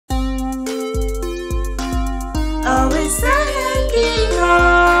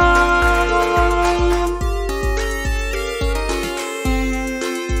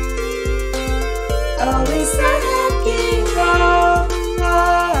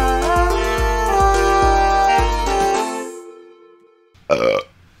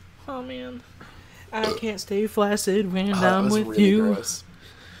can't stay flaccid when that I'm was with really you. gross.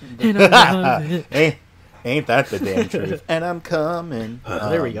 And I love it. Ain't that the damn truth? And I'm coming.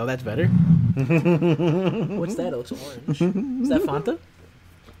 There we go. That's better. What's that? It looks orange. Is that Fanta?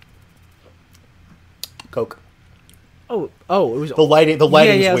 Coke. Oh, it was The lighting. The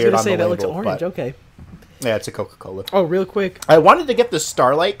lighting's I was weird gonna on say the that label. looks orange. But, Okay. yeah, it's a Coca-Cola. Oh, real quick. I wanted to get the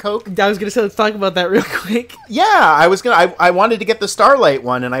Starlight Coke. I was gonna say let's talk about that real quick. Yeah, I wanted to get the Starlight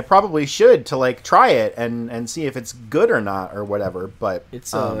one, and I probably should to like try it and see if it's good or not or whatever. But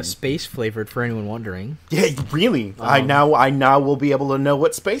It's space flavored for anyone wondering. yeah, really. I now will be able to know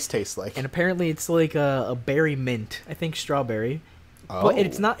what space tastes like. And apparently it's like a berry mint. I think strawberry. Oh, But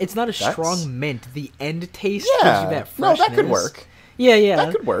it's not a strong mint. The end taste yeah, gives you that no, freshness. that could work. Yeah.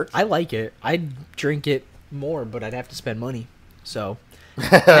 That could work. I like it. I'd drink it more, but I'd have to spend money. So,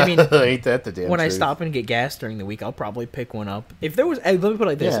 I mean, ain't that the damn when I truth. stop and get gas during the week, I'll probably pick one up. If there was, let me put it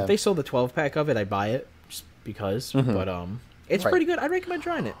like this: Yeah. if they sold the 12-pack of it, I'd buy it just because. Mm-hmm. But it's Right. pretty good. I'd recommend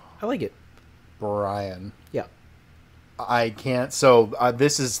trying it. I like it. Brian, Yeah. I can't. So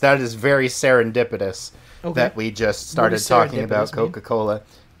that is very serendipitous Okay. that we just started does talking about serendipitous mean? Coca-Cola.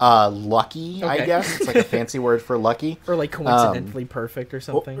 Lucky, I Okay. guess it's like a fancy word for lucky. Or like coincidentally perfect or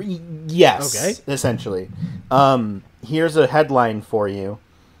something. Yes, Okay. essentially. Here's a headline for you.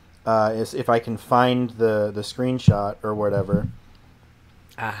 Is if I can find the screenshot or whatever.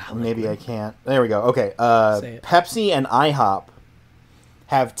 Maybe I can't. There we go. Okay. Say it. Pepsi and IHOP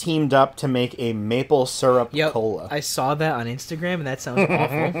have teamed up to make a maple syrup cola. I saw that on Instagram, and that sounds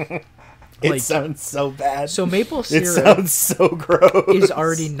awful. It sounds so bad. So maple It syrup sounds so gross. is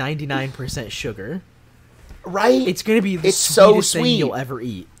already 99% sugar. right. It's gonna be the It's so sweetest thing sweet. you'll ever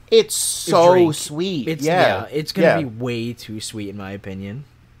eat. It's so drink. sweet. It's it's gonna be way too sweet in my opinion.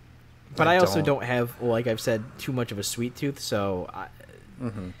 But I also don't have, like I've said, too much of a sweet tooth. So,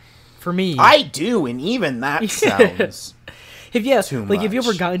 for me, I do, and even that sounds. if you too ever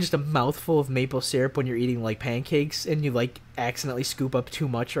much. gotten just a mouthful of maple syrup when you're eating like pancakes and you like accidentally scoop up too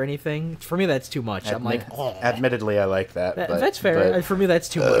much or anything, for me that's too much. I'm like, oh. Admittedly, I like that. But, That's fair. but- For me, that's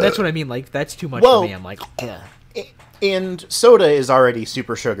too much. That's what I mean. Like that's too much Well, for me. I'm like, and soda is already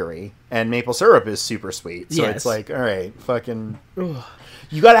super sugary, and maple syrup is super sweet. So Yes. it's like, all right, fucking.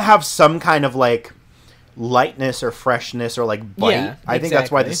 You got to have some kind of like lightness or freshness or like bite. Yeah, I think that's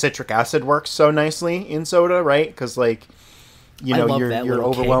why the exactly. citric acid works so nicely in soda, right? Because like, you I know, love you're that you're little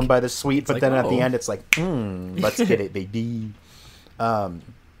overwhelmed kick. by the sweet, It's but like, then at the uh-oh. end, it's like, let's get it, baby.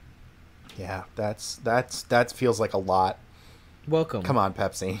 Yeah, that feels like a lot. welcome. Come on,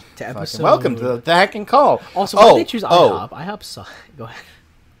 Pepsi. To Fucking episode- welcome to the Heckin' Call. Also, why they choose IHOP? Go ahead.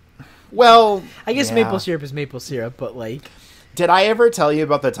 Well, I guess yeah. maple syrup is maple syrup, but like, Did I ever tell you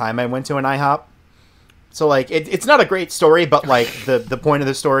about the time I went to an IHOP? So like, it's not a great story, but like the point of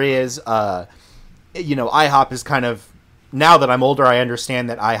the story is, you know, IHOP is kind of, now that I'm older, I understand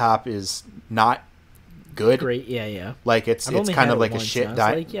that IHOP is not good. great. Yeah. Like it's I've only kind had of it like a once, shit and I was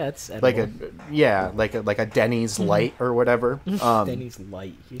diet. like, yeah, it's Like edible. like a Denny's light or whatever. Denny's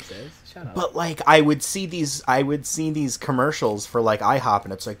light. He says, "Shut up." But like I would see these commercials for like IHOP,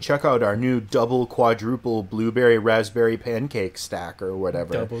 and it's like, check out our new double quadruple blueberry raspberry pancake stack or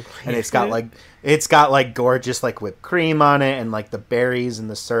whatever. Double And it's got like gorgeous like whipped cream on it and like the berries and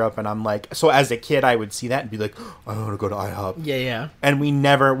the syrup, and I'm like, so as a kid I would see that and be like, I want to go to IHOP. Yeah. And we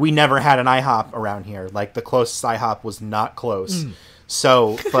never had an IHOP around here. Like the closest IHOP was not close.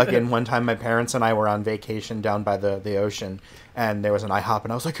 So fucking one time my parents and I were on vacation down by the ocean, and there was an IHOP,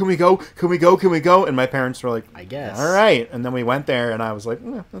 and I was like, can we go? And my parents were like, I guess. all right. And then we went there, and I was like,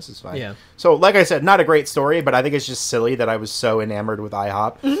 this is fine. Yeah. So like I said, not a great story, but I think it's just silly that I was so enamored with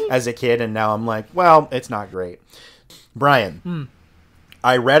IHOP as a kid, and now I'm like, well, it's not great. Brian,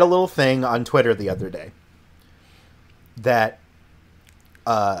 I read a little thing on Twitter the other day that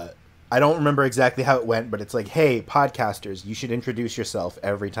I don't remember exactly how it went, but it's like, hey, podcasters, you should introduce yourself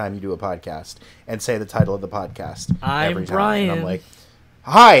every time you do a podcast and say the title of the podcast. I'm every time. Brian. And I'm like,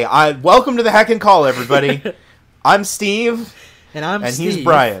 hi, welcome to the Heckin' Call, everybody. I'm Steve, And he's Steve.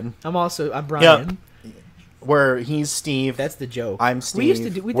 Brian. I'm Brian. Where he's Steve. That's the joke. I'm Steve. We used to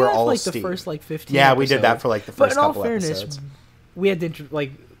do. We did We're that for all like the Steve. first like 15. Yeah, we did that episodes. for like the But first in all couple fairness, episodes. we had to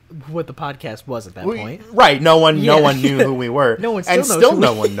like what the podcast was at that point. Right, no one Yeah. knew who we were. No one and still knows still who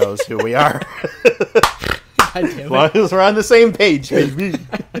no we- one knows who we are. God damn As it. long as we're on the same page, baby.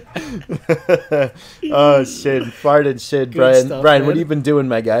 Oh shit, farted shit, Good Brian. stuff, Brian, what man. have you been doing,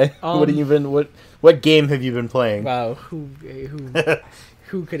 my guy? What game have you been playing? Wow, who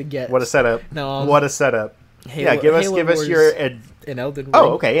could have guessed? What a setup! No, What a setup! Halo, Yeah, give us Halo your. Wars and Elden Ring.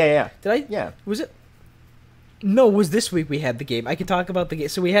 Oh, okay, yeah. Did I? Yeah. Was it? No, it was this week we had the game. I could talk about the game.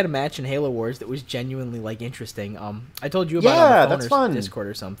 So we had a match in Halo Wars that was genuinely like interesting. I told you about it on the phone that's fun. Discord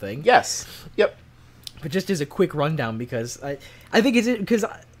or something. Yes. Yep. But just as a quick rundown, because I think it's because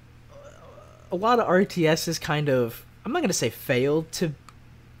a lot of RTSs kind of, I'm not gonna say failed to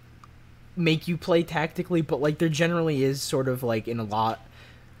make you play tactically, but like there generally is sort of like in a lot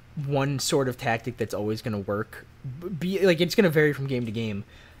one sort of tactic that's always gonna work. Be like it's gonna vary from game to game.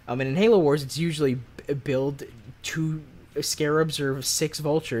 And in Halo Wars, it's usually build 2 Scarabs or 6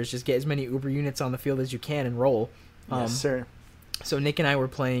 Vultures, just get as many Uber units on the field as you can and roll. Yes, sir. So Nick and I were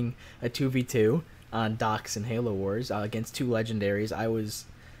playing a 2v2 on docks in Halo Wars against 2 legendaries. I was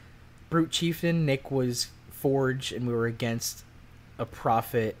Brute Chieftain, Nick was Forge, and we were against a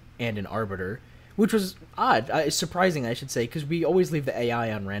Prophet and an Arbiter, which was odd, surprising I should say, because we always leave the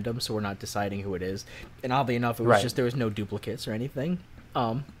AI on random, so we're not deciding who it is. And oddly enough, it was just there was no duplicates or anything.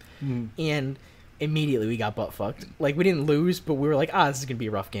 And immediately we got butt fucked. Like, we didn't lose, but we were like, this is gonna be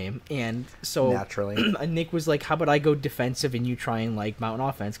a rough game. And so naturally, Nick was like, how about I go defensive and you try and like mount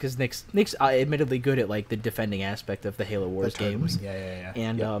offense, because Nick's admittedly good at like the defending aspect of the Halo Wars games. Yeah.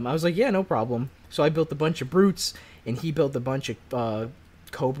 And I was like, yeah, no problem. So I built a bunch of brutes and he built a bunch of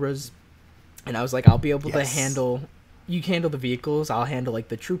cobras, and I was like, I'll be able to handle the vehicles, I'll handle like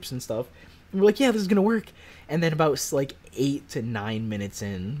the troops and stuff. And we're like, yeah, this is gonna work. And then about like 8 to 9 minutes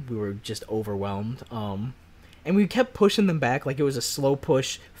in, we were just overwhelmed. And we kept pushing them back. Like, it was a slow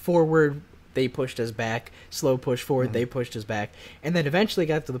push forward, they pushed us back. Slow push forward, they pushed us back. And then eventually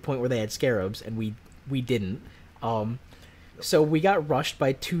got to the point where they had Scarabs, and we didn't. So we got rushed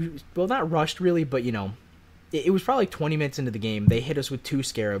by 2. Well, not rushed really, but you know, it was probably 20 minutes into the game. They hit us with 2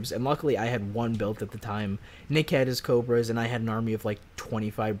 Scarabs, and luckily I had 1 built at the time. Nick had his Cobras, and I had an army of like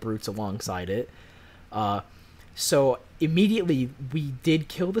 25 brutes alongside it. So immediately we did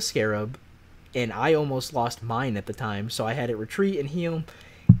kill the Scarab, and I almost lost mine at the time, so I had it retreat and heal,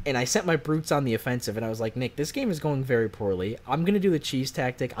 and I sent my brutes on the offensive, and I was like, Nick, this game is going very poorly. I'm going to do the cheese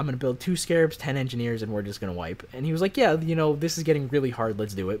tactic. I'm going to build 2 Scarabs, 10 engineers, and we're just going to wipe. And he was like, yeah, you know, this is getting really hard.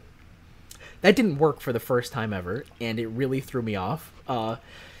 Let's do it. That didn't work for the first time ever, and it really threw me off.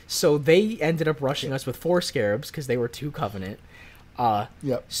 So they ended up rushing us with 4 Scarabs, because they were 2 Covenant.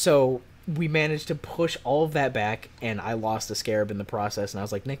 So we managed to push all of that back, and I lost a Scarab in the process, and I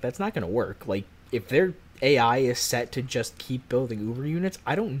was like, Nick, that's not going to work. Like, if their AI is set to just keep building Uber units,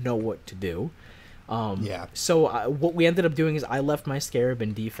 I don't know what to do. So what we ended up doing is I left my Scarab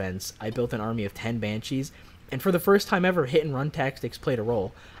in defense. I built an army of 10 Banshees, and for the first time ever, hit and run tactics played a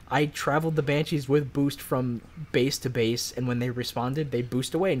role. I traveled the Banshees with boost from base to base, and when they responded, they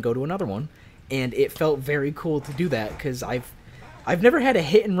boost away and go to another one. And it felt very cool to do that, because I've never had a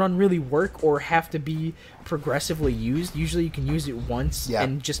hit and run really work or have to be progressively used. Usually you can use it once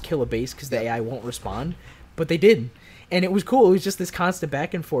and just kill a base because the AI won't respond. But they did. And it was cool. It was just this constant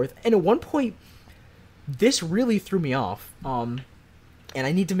back and forth. And at one point, this really threw me off. And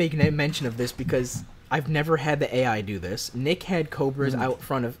I need to make a mention of this because I've never had the AI do this. Nick had Cobras out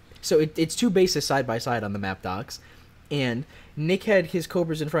front of... So it's 2 bases side by side on the map docs. And Nick had his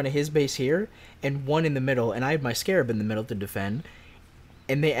Cobras in front of his base here, and 1 in the middle, and I had my Scarab in the middle to defend.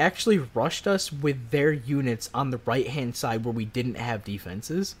 And they actually rushed us with their units on the right-hand side where we didn't have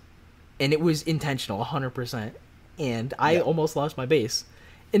defenses. And it was intentional, 100%. And I almost lost my base.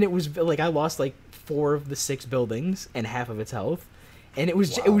 And it was, like, I lost, like, 4 of the 6 buildings and half of its health. And it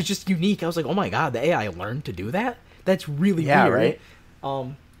was it was just unique. I was like, oh my god, the AI learned to do that? That's really weird. Right?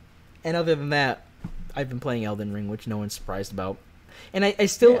 And other than that, I've been playing Elden Ring, which no one's surprised about. And I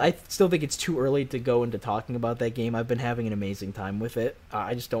still think it's too early to go into talking about that game. I've been having an amazing time with it.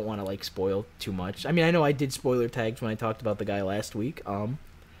 I just don't want to like spoil too much. I mean, I know I did spoiler tags when I talked about the guy last week.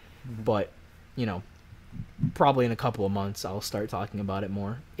 But you know, probably in a couple of months I'll start talking about it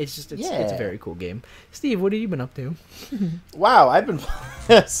more. It's just it's a very cool game. Steve, what have you been up to? Wow, I've been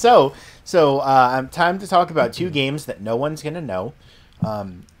so time to talk about 2 games that no one's gonna know.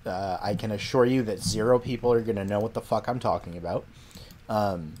 I can assure you that 0 people are going to know what the fuck I'm talking about.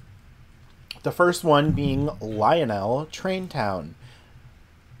 The first one being Lionel Train Town.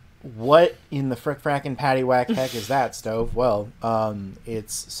 What in the frickin' paddywhack heck is that, Stove? Well, Lionel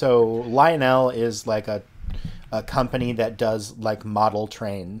is like a company that does like model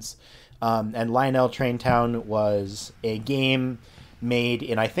trains. And Lionel Train Town was a game made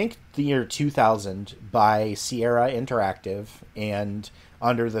in, I think, the year 2000 by Sierra Interactive and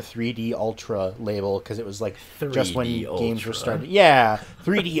under the 3D Ultra label, because it was like just when games were starting. Yeah,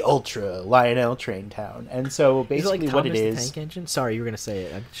 3D Ultra, Lionel Train Town. And so basically like what it Thomas is... the Tank Engine? Sorry, you were going to say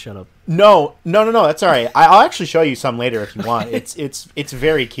it. Shut up. No, that's all right. I'll actually show you some later if you want. It's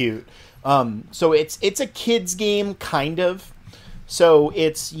very cute. So it's a kids game, kind of. So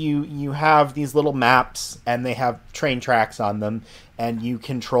it's you have these little maps, and they have train tracks on them, and you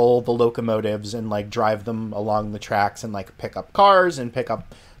control the locomotives and like drive them along the tracks and like pick up cars and pick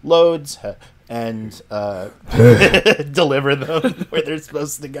up loads and deliver them where they're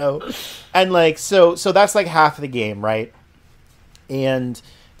supposed to go. And like so that's like half of the game, right? And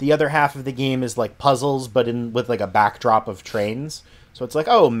the other half of the game is like puzzles, but with like a backdrop of trains. So it's like,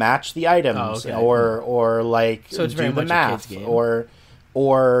 oh, match the items, or like so it's do very the much math, a kids game.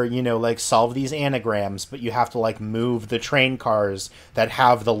 or you know, like solve these anagrams, but you have to like move the train cars that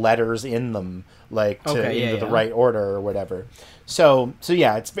have the letters in them, like into the right order or whatever. So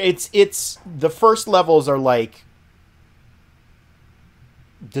yeah, it's the first levels are like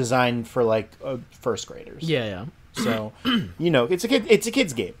designed for like first graders. Yeah. So you know, it's a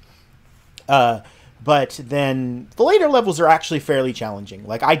kid's game. But then the later levels are actually fairly challenging.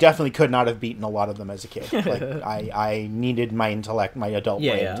 Like, I definitely could not have beaten a lot of them as a kid. Like, I needed my intellect, my adult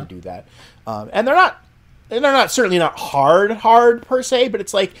brain to do that. And they're not certainly not hard per se, but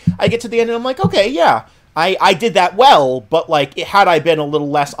it's like, I get to the end and I'm like, okay, yeah, I did that well, but like, had I been a little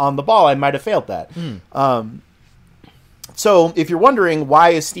less on the ball, I might have failed that. So, if you're wondering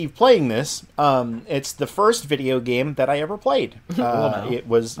why is Steve playing this, it's the first video game that I ever played. It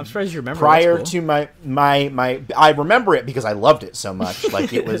was I'm surprised you remember. Prior to my I remember it because I loved it so much.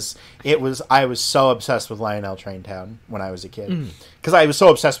 Like it was I was so obsessed with Lionel Traintown when I was a kid because I was so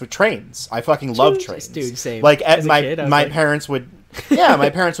obsessed with trains. I fucking loved trains, dude. Same. Like as a kid, my parents would. Yeah, my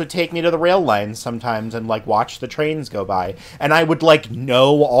parents would take me to the rail lines sometimes and like watch the trains go by, and I would like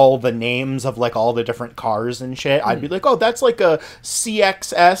know all the names of like all the different cars and shit. I'd be like, oh, that's like a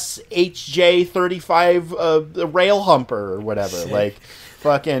CXS HJ35 rail humper or whatever. Sick. Like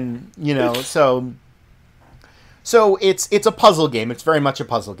fucking, you know. So it's a puzzle game. It's very much a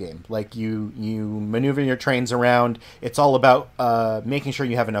puzzle game. Like you maneuver your trains around. It's all about making sure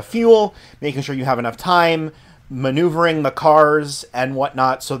you have enough fuel, making sure you have enough time, maneuvering the cars and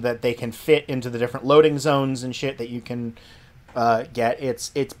whatnot so that they can fit into the different loading zones and shit that you can get.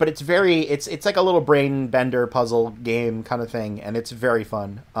 It's like a little brain bender puzzle game kind of thing, and it's very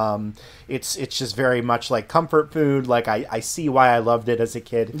fun. It's just very much like comfort food. Like I see why I loved it as a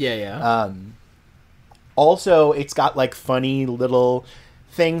kid. Yeah. Also, it's got like funny little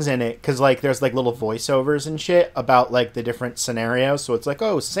things in it because like there's like little voiceovers and shit about like the different scenarios. So it's like,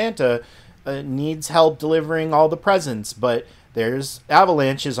 oh, Santa needs help delivering all the presents, but there's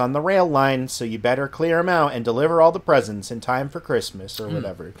avalanches on the rail line, so you better clear them out and deliver all the presents in time for Christmas or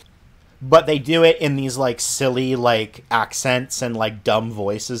whatever. But they do it in these like silly like accents and like dumb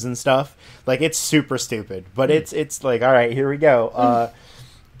voices and stuff. Like it's super stupid, but it's like, all right, here we go.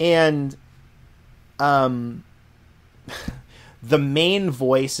 The main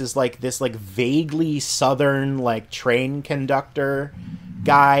voice is like this like vaguely southern like train conductor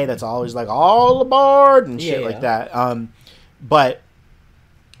guy that's always like all aboard and shit like that. But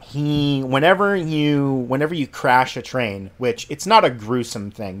whenever you crash a train, which it's not a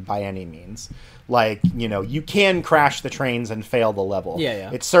gruesome thing by any means. Like, you know, you can crash the trains and fail the level.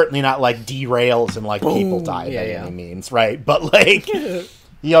 Yeah. It's certainly not like derails and like people die by any means, right? But like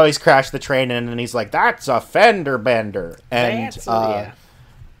he always crashed the train and then he's like, that's a fender bender. And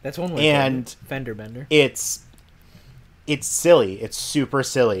that's one way. And fender bender. It's silly. It's super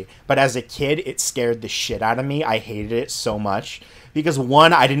silly. But as a kid, it scared the shit out of me. I hated it so much. Because,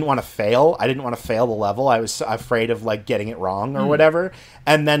 one, I didn't want to fail. I didn't want to fail the level. I was afraid of, like, getting it wrong or whatever.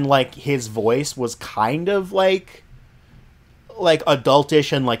 And then, like, his voice was kind of, like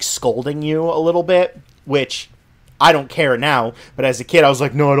adultish and, like, scolding you a little bit. Which I don't care now. But as a kid, I was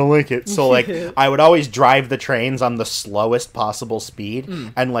like, no, I don't like it. So, like, I would always drive the trains on the slowest possible speed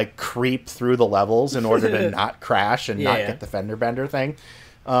and, like, creep through the levels in order to not crash and not get the fender bender thing.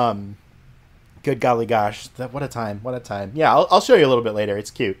 Good golly gosh. What a time. What a time. Yeah, I'll show you a little bit later.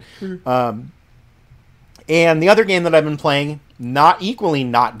 It's cute. And the other game that I've been playing, not equally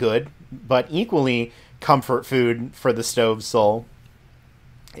not good, but equally comfort food for the stove soul,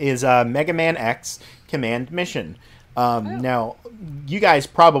 is Mega Man X Command Mission. Now, you guys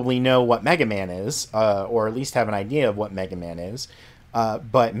probably know what Mega Man is, or at least have an idea of what Mega Man is.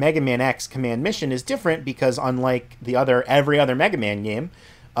 But Mega Man X Command Mission is different because unlike every other Mega Man game,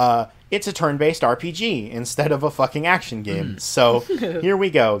 it's a turn-based RPG instead of a fucking action game. So here we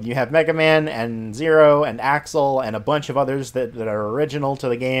go. You have Mega Man and Zero and Axel and a bunch of others that are original to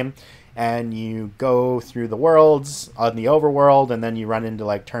the game. And you go through the worlds on the overworld, and then you run into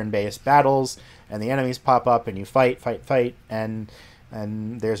like turn-based battles, and the enemies pop up, and you fight, and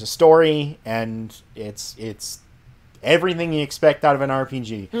there's a story, and it's everything you expect out of an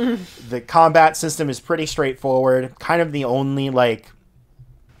RPG. The combat system is pretty straightforward. Kind of the only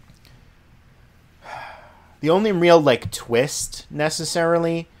real twist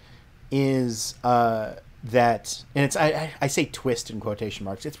necessarily is that, and it's I say twist in quotation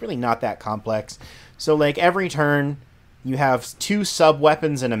marks. It's really not that complex. So every turn, you have 2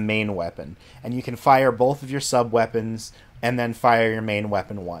 sub-weapons and a main weapon. And you can fire both of your sub-weapons and then fire your main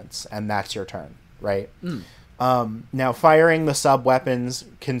weapon once. And that's your turn, right? Now, firing the sub-weapons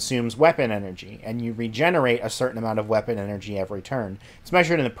consumes weapon energy. And you regenerate a certain amount of weapon energy every turn. It's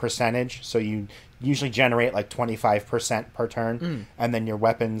measured in a percentage. So you usually generate 25% per turn. And then your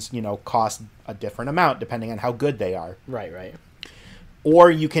weapons, cost a different amount depending on how good they are. Right.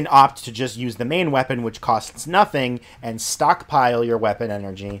 Or you can opt to just use the main weapon, which costs nothing, and stockpile your weapon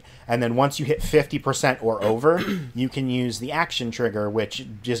energy. And then once you hit 50% or over, you can use the action trigger, which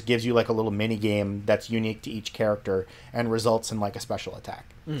just gives you a little mini game that's unique to each character and results in a special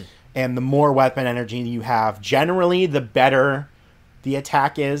attack. And the more weapon energy you have, generally the better the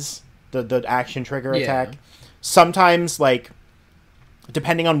attack is, the action trigger attack. Sometimes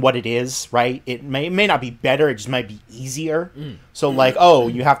depending on what it is, right? It may not be better, it just might be easier. So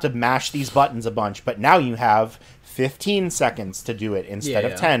you have to mash these buttons a bunch, but now you have 15 seconds to do it instead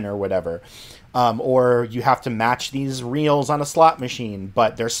of 10 or whatever. Or you have to match these reels on a slot machine,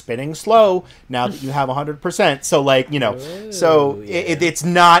 but they're spinning slow now that you have 100%. So so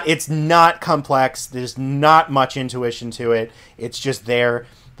it's not complex. There's not much intuition to it. It's just there.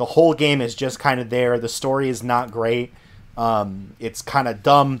 The whole game is just kind of there. The story is not great. It's kind of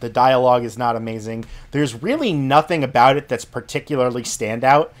dumb. The dialogue is not amazing. There's really nothing about it that's particularly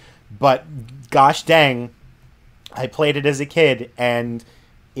standout, but gosh dang, I played it as a kid, and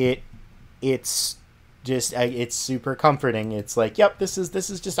it's just it's super comforting. It's yep, this is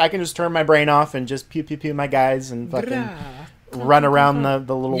just, I can just turn my brain off and just pew pew pew my guys and fucking run around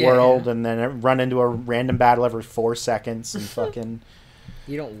the little world, and then run into a random battle every 4 seconds and fucking.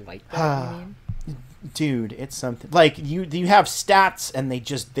 You don't like that? Dude, it's something you have stats and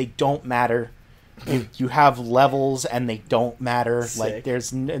they don't matter. You have levels and they don't matter. Sick.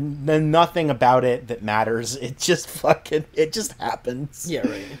 There's nothing about it that matters. It just it just happens. Yeah,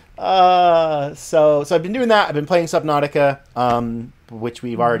 right. So I've been doing that. I've been playing Subnautica, which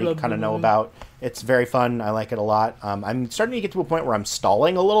we've already kind of know about. It's very fun. I like it a lot. I'm starting to get to a point where I'm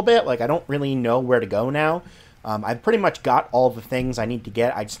stalling a little bit. I don't really know where to go now. I've pretty much got all the things I need to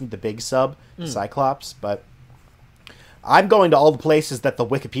get. I just need the big sub, Cyclops, but I'm going to all the places that the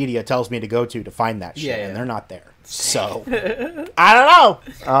Wikipedia tells me to go to find that shit, and they're not there. So, I don't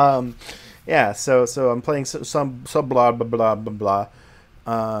know. So I'm playing some blah, blah, blah, blah, blah.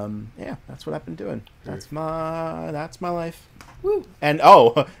 That's what I've been doing. That's my life. Woo. And,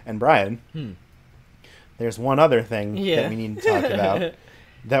 and Brian, there's one other thing that we need to talk about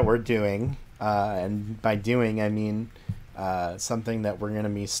that we're doing. And by doing, I mean something that we're going to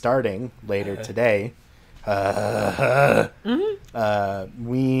be starting later today. We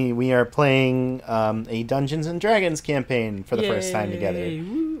are playing a Dungeons and Dragons campaign for the first time together.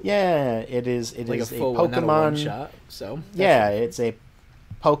 Woo. Yeah, it is a Pokemon shot. So it's a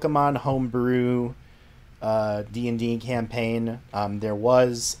Pokemon homebrew D&D campaign. There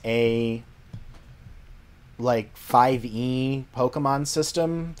was a 5e Pokemon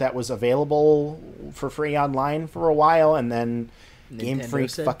system that was available for free online for a while, and then Game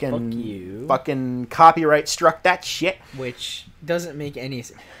Freak fucking copyright struck that shit, which doesn't make any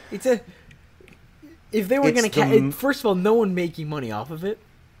sense. If they were gonna first of all, no one making money off of it.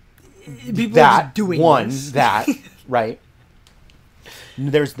 People are just doing that right.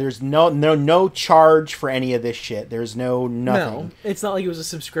 There's no charge for any of this shit. There's nothing. No, it's not like it was a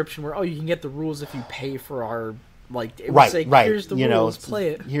subscription where you can get the rules if you pay for our right. Here's the rules, play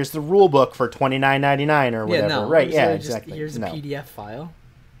it. Here's the rule book for $29.99 or whatever. No, right? Yeah, exactly. Here's a PDF file.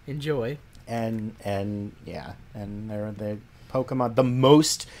 Enjoy. And they're the Pokemon, the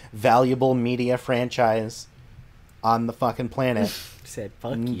most valuable media franchise on the fucking planet. Said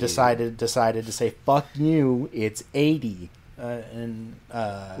fuck you. Decided to say fuck you. It's 80.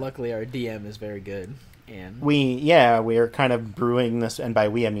 Luckily our DM is very good, and we are kind of brewing this, and by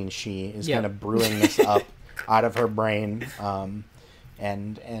we I mean she is kind of brewing this up out of her brain,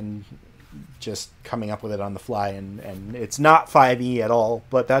 and just coming up with it on the fly, and it's not 5e at all,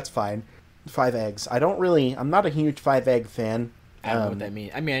 but that's fine. 5 eggs. I'm not a huge 5 egg fan. I don't know what that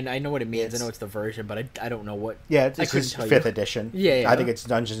means. I mean, I know what it means. I know it's the version, but I don't know what. Yeah, it's just 5th edition. Yeah. I think it's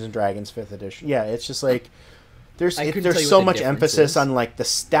Dungeons and Dragons 5th edition. Yeah, it's just there's so much emphasis on the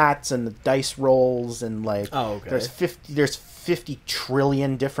stats and the dice rolls, and there's 50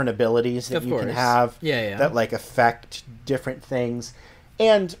 trillion different abilities that you can have that like affect different things.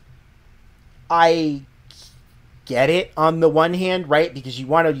 And I get it on the one hand, right? Because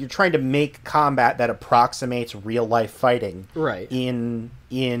you're trying to make combat that approximates real life fighting, right? In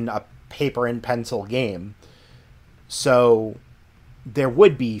a paper and pencil game. So there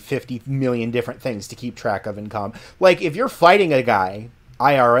would be 50 million different things to keep track of in combat. Like if you're fighting a guy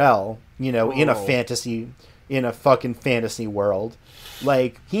IRL, you know, in a fucking fantasy world,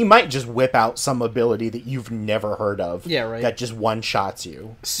 like he might just whip out some ability that you've never heard of. Yeah, right. That just one shots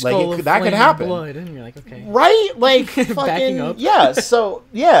you. Skull like that could happen. Blood, and you're like, okay, right? Like backing fucking up. yeah.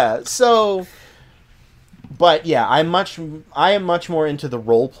 So. But yeah, I am much more into the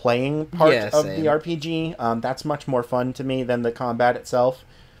role playing part of the RPG. That's much more fun to me than the combat itself.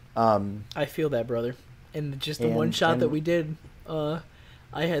 I feel that, brother. And just the one shot that we did,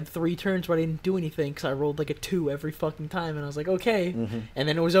 I had 3 turns where I didn't do anything because I rolled like a 2 every fucking time, and I was like, okay. Mm-hmm. And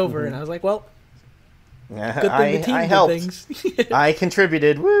then it was over, and I was like, well, good thing the team did things. I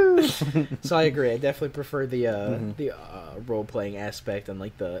contributed. Woo! So I agree. I definitely prefer the role playing aspect and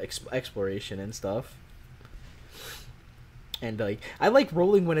like the exploration and stuff. And like I like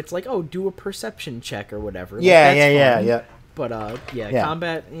rolling when it's like, oh, do a perception check or whatever. Like, yeah. But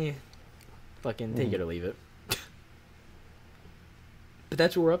combat, fucking take it or leave it. But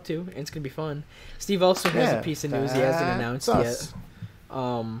that's what we're up to, and it's gonna be fun. Steve also has a piece of news he hasn't announced yet.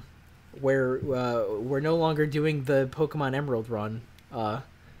 Where we're no longer doing the Pokemon Emerald run on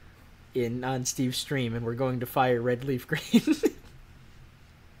Steve's stream, and we're going to Fire Red Leaf Green.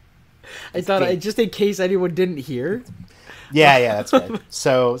 I thought just in case anyone didn't hear. Yeah, that's right.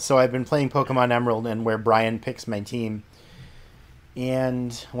 So I've been playing Pokemon Emerald, and where Brian picks my team.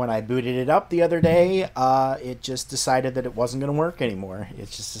 And when I booted it up the other day, it just decided that it wasn't going to work anymore. It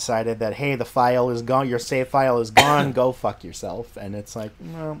just decided that, hey, the file is gone, your save file is gone, go fuck yourself. And it's like,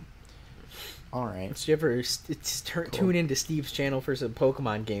 well, all right. So you ever tune into Steve's channel for some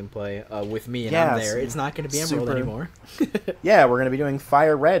Pokemon gameplay with me, and I'm there. It's not going to be Emerald anymore. Yeah, we're going to be doing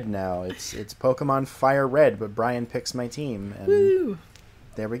Fire Red now. It's Pokemon Fire Red, but Brian picks my team. And woo!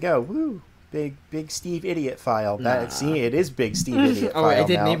 There we go. Woo! Big Steve Idiot file. It is Big Steve Idiot file. Oh, I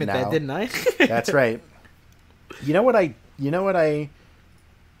did name it that, didn't I? That's right. You know what I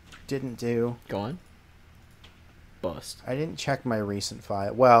didn't do? Go on. Bust. I didn't check my recent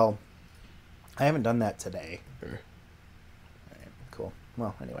file. Well, I haven't done that today. Sure. All right, cool.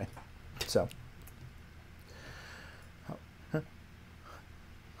 Well, anyway. So.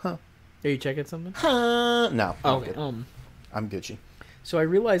 Are you checking something? No. Oh, okay. I'm Gucci. So I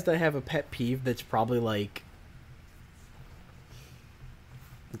realized I have a pet peeve that's probably like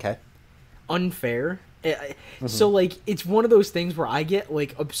unfair. So like it's one of those things where I get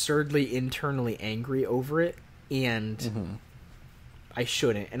like absurdly internally angry over it, and I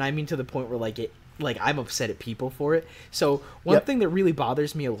shouldn't. And I mean to the point where like I'm upset at people for it. So one thing that really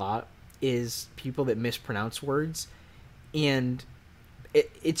bothers me a lot is people that mispronounce words, and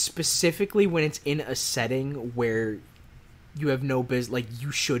it's specifically when it's in a setting where you have no business, like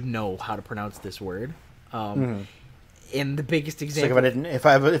you should know how to pronounce this word. And the biggest example, like if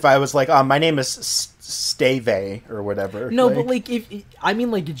I was like, my name is Stave or whatever. No, but like I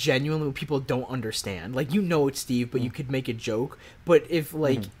mean like genuinely when people don't understand, like it's Steve, but you could make a joke. But if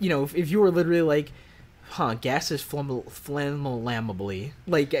like if you were literally like, gas is flammably,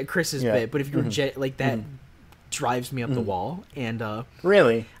 like Chris's bit, but if you were like that. Drives me up the wall, and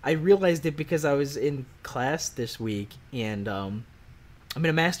really I realized it because I was in class this week, and I'm in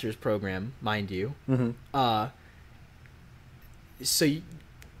a master's program, mind you. So you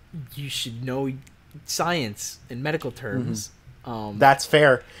should know science and medical terms. That's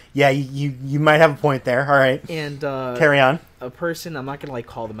fair. Yeah, you might have a point there. All right, and carry on. A person, I'm not gonna like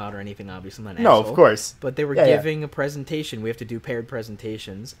call them out or anything. Obviously, I'm not an asshole, asshole, of course. But they were giving a presentation. We have to do paired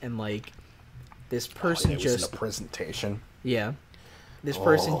presentations, and like. This person was in a presentation. Yeah. This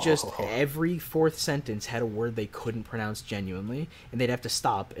person just every 4th sentence had a word they couldn't pronounce genuinely, and they'd have to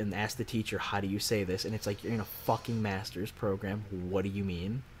stop and ask the teacher, how do you say this? And it's like, you're in a fucking master's program. What do you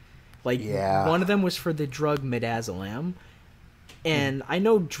mean? Like, one of them was for the drug midazolam, and I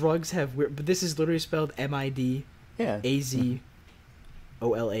know drugs have weird, but this is literally spelled MIDAZOLAM,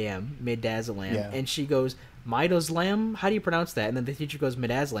 midazolam, and she goes, Midazolam? How do you pronounce that? And then the teacher goes,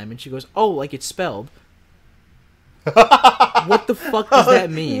 midazolam, and she goes, oh, like it's spelled. What the fuck does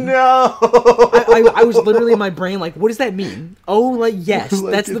that mean? No! I was literally in my brain like, what does that mean? Oh, like, yes,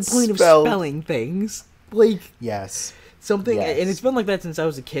 like that's the point of spelling things. Like, yes. Something, and it's been like that since I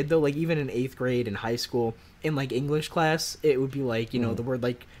was a kid, though. Like, even in 8th grade in high school, in, like, English class, it would be like, the word,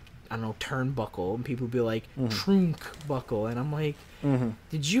 like, I don't know, turnbuckle, and people would be like, trunk buckle, and I'm like,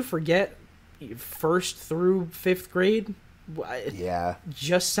 did you forget 1st through 5th grade? Yeah.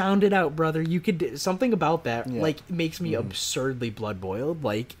 Just sound it out, brother. You could something about that like makes me absurdly blood boiled.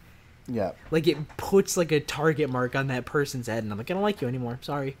 Like, yeah, like it puts like a target mark on that person's head, and I'm like, I don't like you anymore.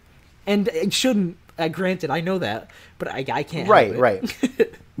 Sorry, and it shouldn't. Granted, I know that, but I can't. Right, help it.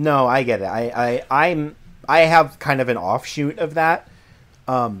 right. No, I get it. I have kind of an offshoot of that,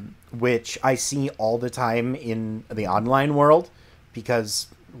 which I see all the time in the online world, because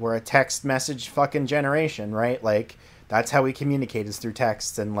we're a text message fucking generation, right? Like, that's how we communicate, is through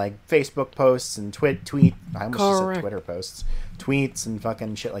texts and like Facebook posts and tweet. I almost just said Twitter posts, tweets and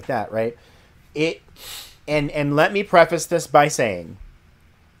fucking shit like that, right? And let me preface this by saying,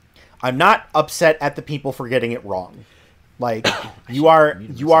 I'm not upset at the people for getting it wrong. Like, you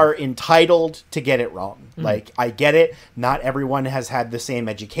are entitled to get it wrong. Like, I get it. Not everyone has had the same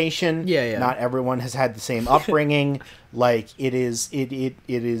education. Yeah. Not everyone has had the same upbringing. Like, it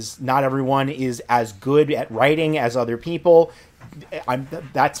is not everyone is as good at writing as other people.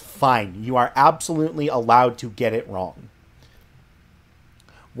 That's fine. You are absolutely allowed to get it wrong.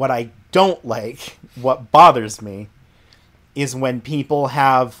 What I don't like, what bothers me, is when people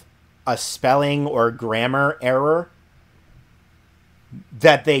have a spelling or grammar error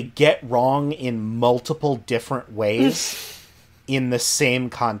that they get wrong in multiple different ways in the same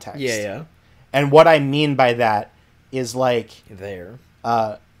context. Yeah. And what I mean by that is like there,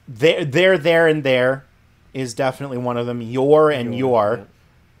 and there is definitely one of them. Your and your.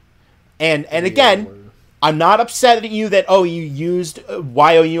 And again, I'm not upset at you that you used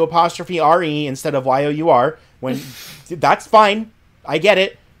YOU apostrophe RE instead of YOUR when that's fine. I get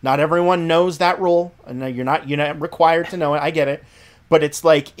it. Not everyone knows that rule, and you're not required to know it. I get it. But it's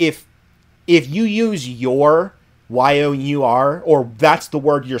like, if you use your YOUR, or that's the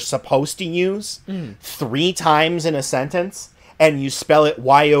word you're supposed to use 3 times in a sentence, and you spell it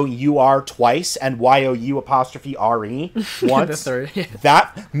YOUR twice and YOU apostrophe RE once,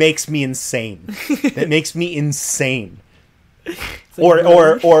 that makes me insane. That makes me insane.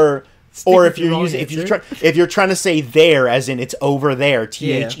 Or if you're trying to say there as in it's over there,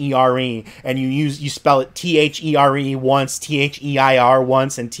 THERE, and you spell it THERE once, THEIR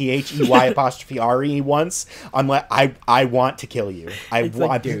once, and THEY apostrophe RE once, I'm like, I want to kill you.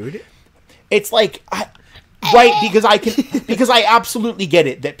 Dude. It's like, right, because I absolutely get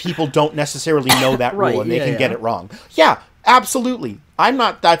it that people don't necessarily know that rule and they can get it wrong. Yeah, absolutely. I'm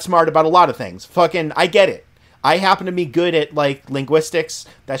not that smart about a lot of things. Fucking, I get it. I happen to be good at, like, linguistics.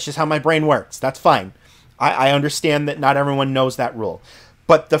 That's just how my brain works. That's fine. I understand that not everyone knows that rule.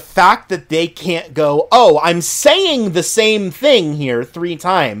 But the fact that they can't go, I'm saying the same thing here 3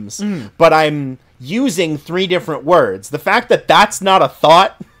 times, but I'm using 3 different words. The fact that that's not a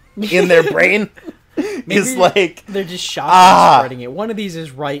thought in their brain is like... They're just shocked spreading it. One of these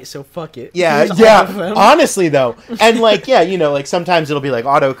is right, so fuck it. Yeah. Honestly, though. And, like, like, sometimes it'll be, like,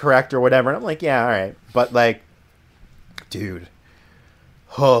 autocorrect or whatever. And I'm like, yeah, all right. But, like... Dude.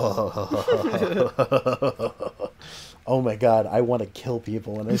 Oh my god, I want to kill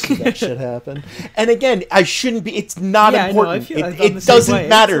people when I see that shit happen. And again, I shouldn't be. It's not important. It doesn't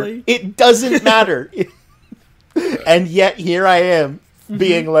matter. Like... It doesn't matter. And yet here I am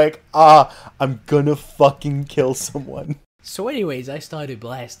being like, I'm gonna fucking kill someone. So anyways, I started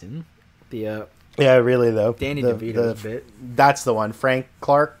blasting the yeah, really though. Danny DeVito's bit. That's the one. Frank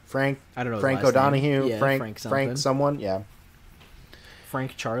Clark? I don't know. Frank O'Donohue? Yeah, Frank someone? Yeah.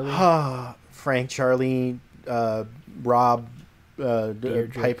 Frank Charlie? Frank Charlie, Rob,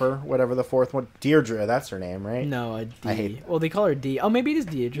 Piper, whatever the 4th one. Deirdre, that's her name, right? No, D. I hate... Well, they call her D. Oh, maybe it is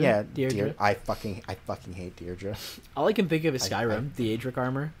Deirdre. Yeah, Deirdre. I fucking hate Deirdre. All I can think of is Skyrim, the Adric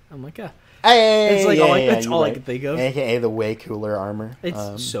armor. I'm like, Hey, it's like that's all I can think of. AKA the way cooler armor.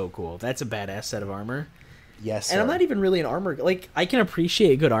 It's so cool. That's a badass set of armor. Yes, and I'm not even really an armor. Like, I can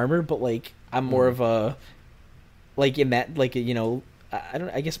appreciate good armor, but like, I'm more of a like in that like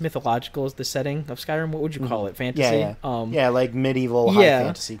I guess mythological is the setting of Skyrim. What would you call it? Fantasy. Yeah, like medieval high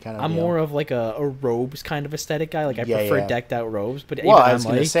fantasy kind of. I'm more of like a robes kind of aesthetic guy. Like I prefer decked out robes. But I was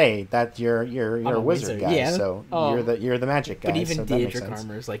gonna say that you're a wizard guy, so you're the magic guy. But even Daedric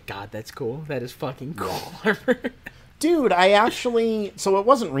armor is like, God, that's cool. That is fucking cool armor. Dude, I actually... So it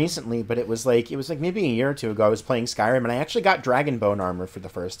wasn't recently, but it was like maybe a year or 2 ago, I was playing Skyrim, and I actually got Dragonbone armor for the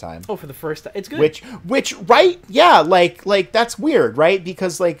first time. Oh, for the first time? It's good. Which, right? Yeah, like that's weird, right?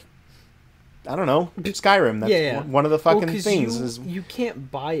 Because, like, I don't know, Skyrim, that's one of the fucking things. You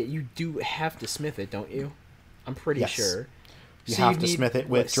can't buy it. You do have to smith it, don't you? I'm pretty sure. You So have you to need, smith it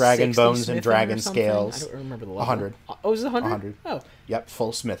what, with dragon 60 bones and smithing dragon or something? scales. I don't remember the level. 100. Oh, is it 100? 100. Oh. Yep,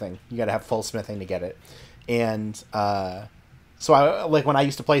 full smithing. You got to have full smithing to get it. And so I like when I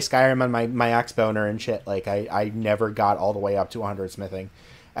used to play Skyrim on my axe boner and shit, like I never got all the way up to 100 smithing.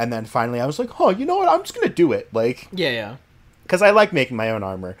 And then finally I was like, "Oh, you know what? I'm just going to do it." Like Yeah. cuz I like making my own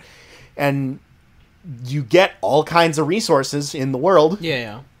armor. And you get all kinds of resources in the world.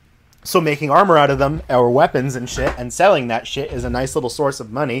 Yeah. So making armor out of them, or weapons and shit, and selling that shit is a nice little source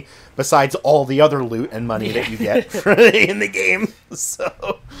of money, besides all the other loot and money that you get in the game.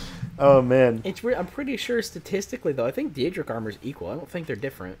 So, oh man. It's weird. I'm pretty sure statistically, though, I think Daedric armor's equal. I don't think they're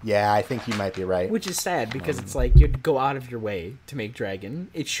different. Yeah, I think you might be right. Which is sad, because it's like, you'd go out of your way to make dragon.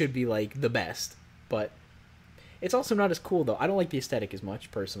 It should be, like, the best. But it's also not as cool, though. I don't like the aesthetic as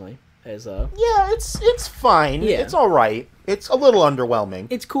much, personally. As Yeah, it's fine. Yeah. It's alright. It's a little underwhelming.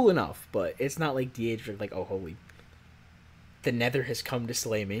 It's cool enough, but it's not like Daedric, like, oh, holy. The Nether has come to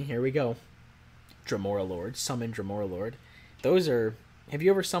slay me. Here we go. Dremora Lord. Summon Dremora Lord. Those are... Have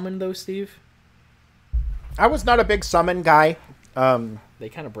you ever summoned those, Steve? I was not a big summon guy. They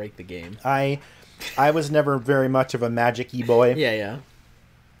kind of break the game. I was never very much of a magic-y boy. Yeah.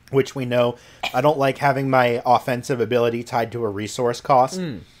 Which we know. I don't like having my offensive ability tied to a resource cost.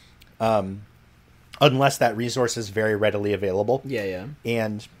 Unless that resource is very readily available. Yeah.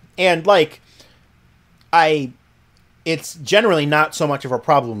 And like, it's generally not so much of a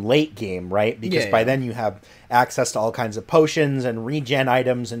problem late game, right? Because by then you have access to all kinds of potions and regen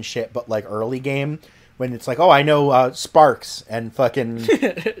items and shit. But like early game, when it's like, oh, I know sparks and fucking,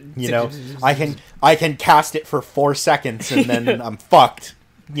 you know, I can cast it for 4 seconds and then I'm fucked.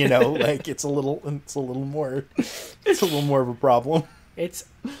 You know, like it's a little more of a problem.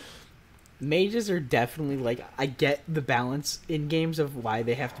 Mages are definitely, like, I get the balance in games of why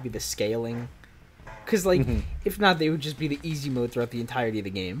they have to be the scaling. Because, like, if not, they would just be the easy mode throughout the entirety of the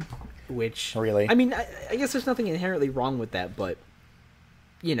game. Which... Really? I mean, I guess there's nothing inherently wrong with that, but,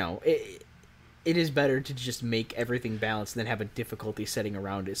 you know, it is better to just make everything balanced than have a difficulty setting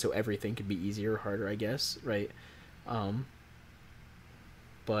around it so everything could be easier or harder, I guess, right?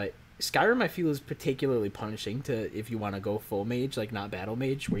 But Skyrim, I feel, is particularly punishing to if you want to go full mage, like, not battle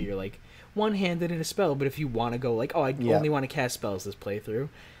mage, where you're, like, one-handed in a spell, but if you want to go like, oh, I only want to cast spells this playthrough,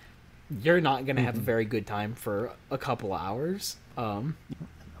 you're not going to have a very good time for a couple of hours.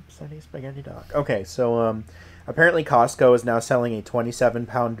 Upsetty spaghetti dog. Okay, so apparently Costco is now selling a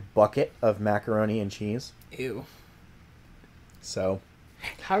 27-pound bucket of macaroni and cheese. Ew. So,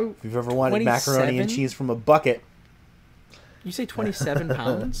 how if you've ever wanted macaroni and cheese from a bucket... You say 27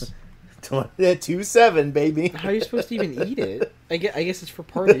 pounds? 27, baby. How are you supposed to even eat it? I guess it's for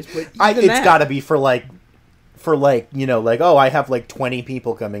parties, but it's got to be for like, you know, like, oh, I have like 20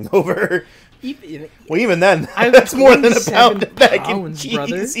 people coming over. Even then, that's more than a pound of mac and cheese.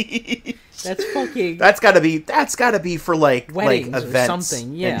 Brother. That's fucking. That's gotta be for like weddings events or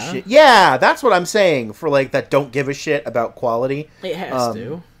something. Yeah. And shit. Yeah, that's what I'm saying. For like that, don't give a shit about quality. It has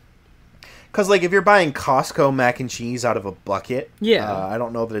to. Because, like, if you're buying Costco mac and cheese out of a bucket, I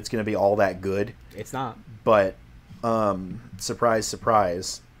don't know that it's going to be all that good. It's not. But, surprise,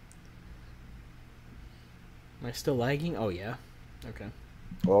 surprise. Am I still lagging? Oh, yeah. Okay.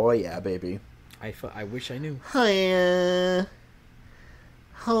 Oh, yeah, baby. I wish I knew. Hiya.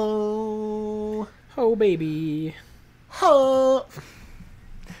 Ho. Ho, baby. Ho.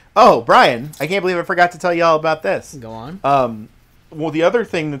 Oh, Brian, I can't believe I forgot to tell you all about this. Go on. Well, the other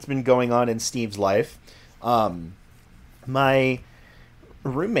thing that's been going on in Steve's life, my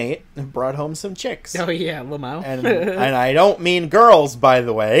roommate brought home some chicks. Oh, yeah, Lamau. And I don't mean girls, by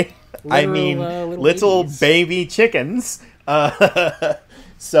the way. I mean little baby chickens.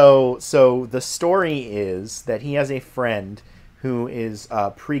 So the story is that he has a friend who is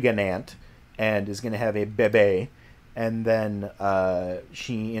pregnant and is going to have a bebe. And then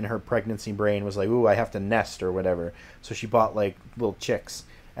she, in her pregnancy brain, was like, ooh, I have to nest or whatever. So she bought, like, little chicks.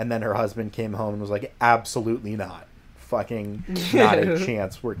 And then her husband came home and was like, absolutely not. Fucking not a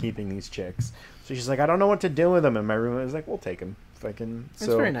chance we're keeping these chicks. So she's like, I don't know what to do with them. And my roommate was like, we'll take them. Fucking.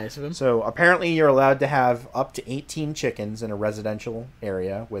 That's very nice of him. So apparently you're allowed to have up to 18 chickens in a residential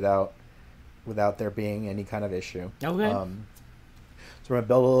area without there being any kind of issue. Okay. So we're gonna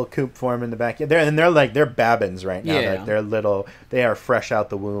build a little coop for them in the backyard. They're babbins right now. Yeah. Like they're little. They are fresh out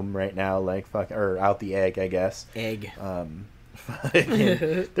the womb right now. Like or out the egg, I guess. Egg.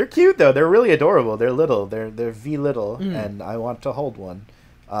 They're cute though. They're really adorable. They're little. They're V little, and I want to hold one.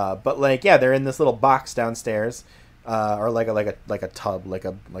 But like, yeah, they're in this little box downstairs, or like a tub, like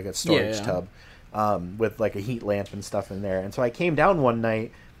a storage tub, with like a heat lamp and stuff in there. And so I came down one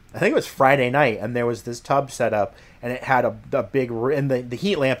night, I think it was Friday night, and there was this tub set up, and it had a big, and the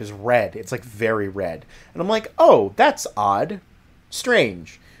heat lamp is red. It's like very red, and I'm like, oh, that's odd,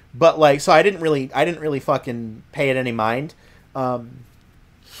 strange, but like, so I didn't really fucking pay it any mind. I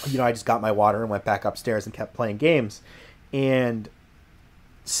just got my water and went back upstairs and kept playing games, and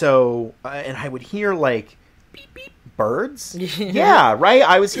so and I would hear like beep beep birds. Yeah, right.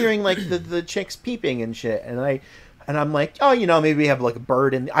 I was hearing like the chicks peeping and shit, and I'm like, oh, maybe we have like a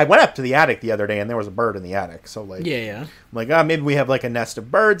bird in. I went up to the attic the other day, and there was a bird in the attic. So like, yeah. I'm like, oh, maybe we have like a nest of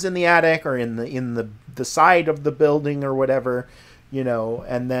birds in the attic or in the side of the building or whatever,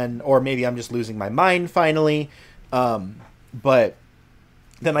 and then, or maybe I'm just losing my mind finally. But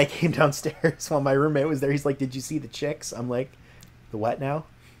then I came downstairs while my roommate was there. He's like, did you see the chicks? I'm like, the what now?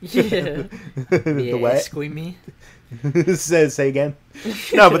 Yeah. The what? Squeamy. Say again.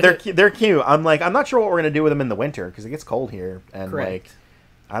 No, but they're cute. I'm like, I'm not sure what we're gonna do with them in the winter because it gets cold here, and Correct. like,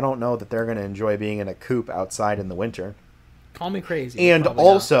 I don't know that they're gonna enjoy being in a coop outside in the winter. Call me crazy. And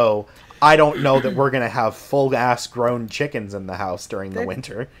also, I don't know that we're gonna have full ass grown chickens in the house during the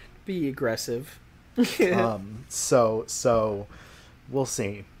winter. Be aggressive. So we'll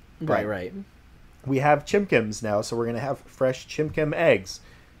see. Right. We have chimkims now, so we're gonna have fresh chimkim eggs.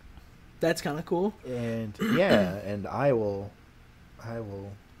 That's kind of cool. And yeah, and I will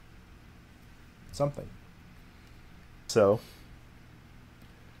something. So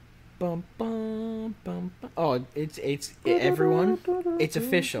Bum, bum, bum, bum. Oh, it's everyone. It's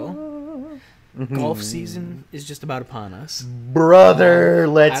official. Golf season is just about upon us. Brother,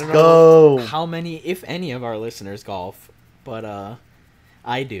 let's I don't go. know how many, if any, of our listeners golf, but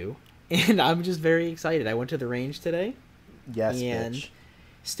I do, and I'm just very excited. I went to the range today. Yes, and bitch.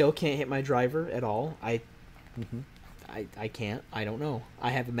 Still can't hit my driver at all. I can't. I don't know.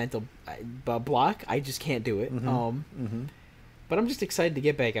 I have a mental block. I just can't do it. But I'm just excited to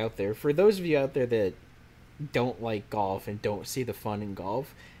get back out there. For those of you out there that don't like golf and don't see the fun in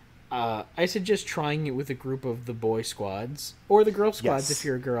golf, I suggest trying it with a group of the boy squads or the girl squads if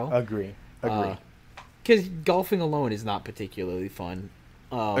you're a girl. Agree. Because golfing alone is not particularly fun.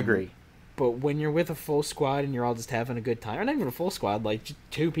 Agree. But when you're with a full squad and you're all just having a good time, or not even a full squad, like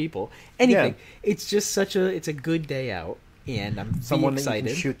two people, anything, it's just it's a good day out, and I'm someone excited. That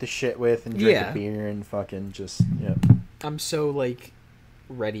you can shoot the shit with and drink a beer and fucking just, I'm so, like,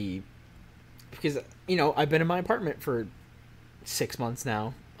 ready, because, I've been in my apartment for 6 months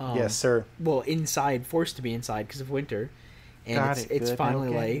now. Yes, sir. Well, forced to be inside because of winter, and it's finally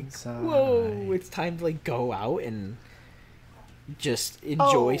like, inside. Whoa, it's time to, like, go out and just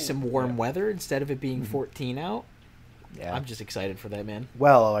enjoy some warm weather instead of it being 14 out. Yeah. I'm just excited for that, man.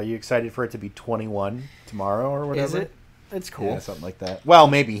 Well, are you excited for it to be 21 tomorrow or whatever? Is it? That's cool. Yeah, something like that. Well,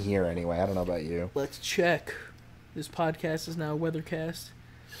 maybe here anyway. I don't know about you. Let's check. This podcast is now Weathercast.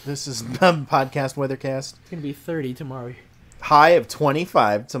 This is podcast Weathercast. It's going to be 30 tomorrow. High of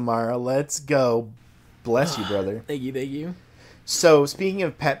 25 tomorrow. Let's go. Bless you, brother. Thank you. So, speaking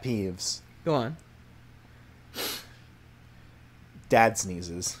of pet peeves. Go on. Dad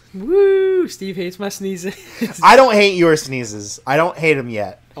sneezes. Woo! Steve hates my sneezes. I don't hate your sneezes. I don't hate them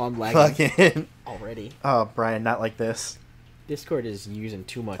yet. Oh, I'm lagging. Fucking. Already. Oh, Brian, not like this. Discord is using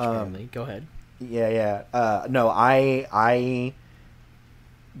too much, apparently. Go ahead. Yeah. No,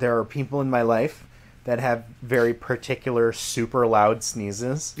 there are people in my life that have very particular, super loud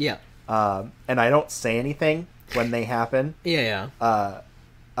sneezes. Yeah. And I don't say anything when they happen. Yeah.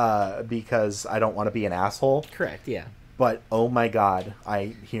 Because I don't want to be an asshole. Correct, yeah. But, oh my god,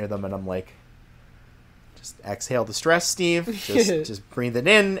 I hear them and I'm like, just exhale the stress, Steve. Just breathe it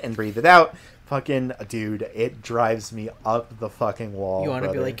in and breathe it out. Fucking, dude, it drives me up the fucking wall. You want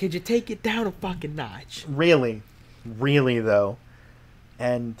to be like, could you take it down a fucking notch? Really, though.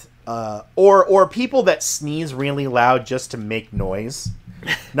 And, or people that sneeze really loud just to make noise.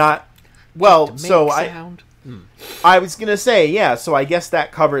 Not, well, so sound. I was going to say, yeah, so I guess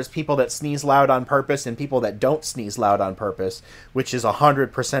that covers people that sneeze loud on purpose and people that don't sneeze loud on purpose, which is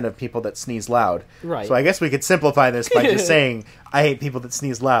 100% of people that sneeze loud. Right. So I guess we could simplify this by just saying, I hate people that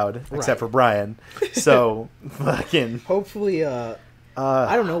sneeze loud, except for Brian. So, fucking... Hopefully, I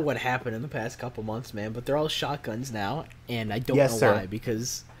don't know what happened in the past couple months, man, but they're all shotguns now, and I don't know why,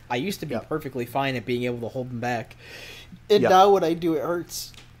 because I used to be perfectly fine at being able to hold them back, and now when I do, it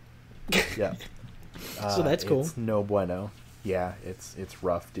hurts. Yeah. So that's cool. It's no bueno. Yeah, it's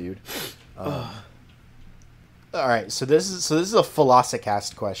rough, dude. All right, so this is a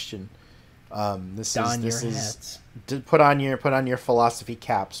Philosophy-cast question. This is put on your philosophy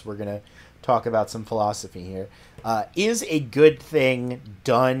caps. We're gonna talk about some philosophy here. Is a good thing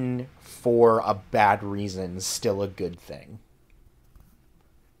done for a bad reason still a good thing?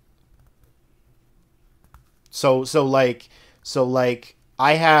 So I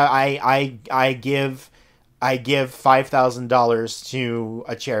give $5,000 to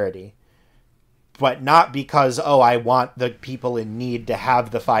a charity, but not because I want the people in need to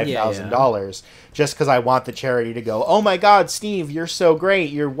have the $5,000, just because I want the charity to go, oh my God, Steve, you're so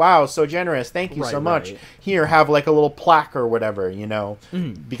great, you're so generous, thank you so much. Here, have like a little plaque or whatever,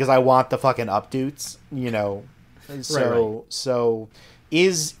 because I want the fucking updoots, So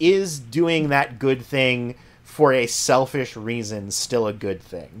is doing that good thing for a selfish reason still a good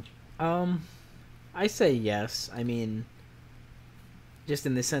thing? I say yes. I mean, just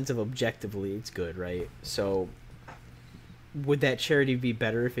in the sense of objectively, it's good, right? So, would that charity be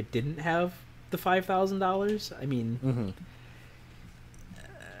better if it didn't have the $5,000? I mean,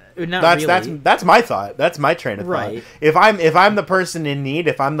 not really. That's my thought. That's my train of thought. If I'm the person in need,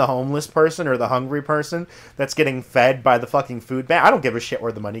 if I'm the homeless person or the hungry person that's getting fed by the fucking food bank, I don't give a shit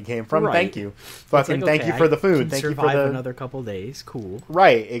where the money came from. Right. Thank you, fucking thank you for the food. Thank you for another couple days. Cool.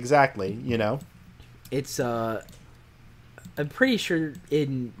 Right. Exactly. It's I'm pretty sure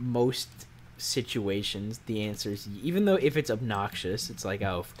in most situations the answer is, even though if it's obnoxious, it's like,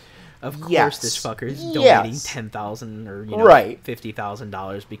 oh, of course this fucker's donating $10,000 or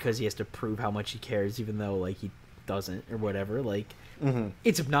 $50,000 because he has to prove how much he cares, even though like he doesn't or whatever. Like,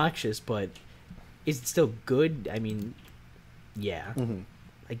 it's obnoxious, but is it still good? I mean, yeah,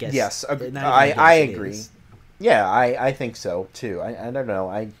 I guess. Yes, I agree. Yeah, I think so too. I don't know.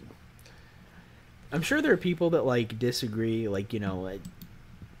 I'm sure there are people that like disagree, like, like,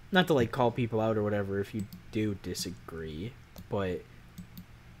 not to like call people out or whatever if you do disagree, but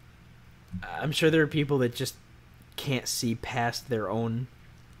I'm sure there are people that just can't see past their own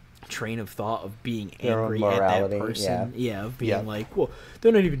train of thought of being angry at that person. Yeah, of being like, well,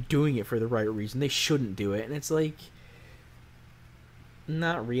 they're not even doing it for the right reason. They shouldn't do it. And it's like,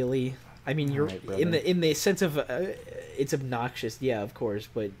 not really. I mean, you're right, in the sense of it's obnoxious, yeah, of course,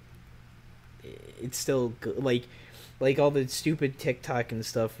 but it's still like all the stupid TikTok and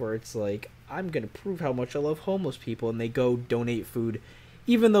stuff where it's like, I'm gonna prove how much I love homeless people, and they go donate food,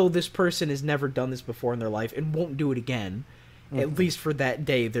 even though this person has never done this before in their life and won't do it again. At least for that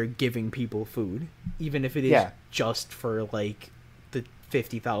day, they're giving people food, even if it is just for like the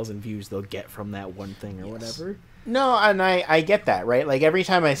 50,000 views they'll get from that one thing or whatever. No, and I get that, right? Like, every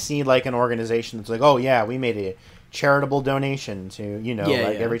time I see like an organization that's like, oh yeah, we made a charitable donation to,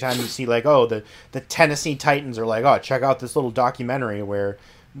 every time you see like, oh, the Tennessee Titans are like, oh, check out this little documentary where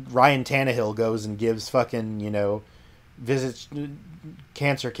Ryan Tannehill goes and gives fucking, visits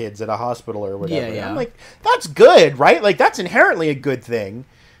cancer kids at a hospital or whatever. I'm like, that's good, right? Like, that's inherently a good thing.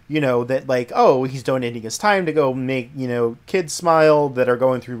 That like, oh, he's donating his time to go make, kids smile that are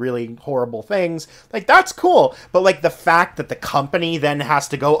going through really horrible things. Like, that's cool. But like the fact that the company then has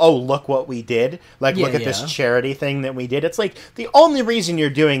to go, oh, look what we did. Like, look at this charity thing that we did. It's like, the only reason you're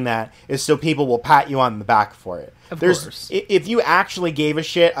doing that is so people will pat you on the back for it. Of course. If you actually gave a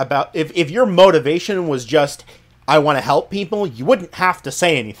shit about, if your motivation was just, I want to help people, you wouldn't have to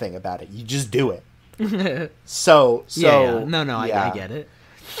say anything about it. You just do it. So No, I get it.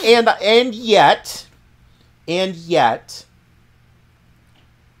 And yet,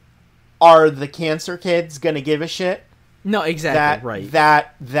 are the cancer kids gonna give a shit? No, exactly,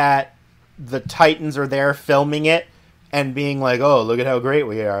 that the Titans are there filming it and being like, oh, look at how great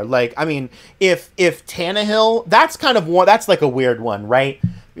we are. Like, I mean, if Tannehill, that's like a weird one, right?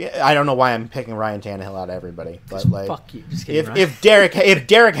 I don't know why I'm picking Ryan Tannehill out of everybody, but like, fuck you. Just kidding, if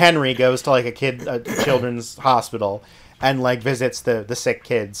Derrick Henry goes to like a children's hospital and like visits the sick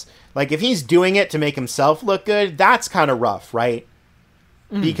kids, like, if he's doing it to make himself look good, that's kind of rough, right?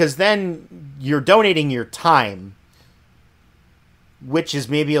 Because then you're donating your time, which is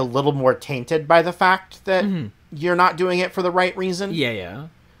maybe a little more tainted by the fact that you're not doing it for the right reason.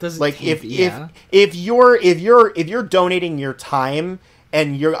 Like, if you're donating your time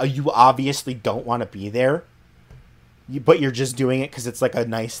and you obviously don't want to be there, but you're just doing it because it's like a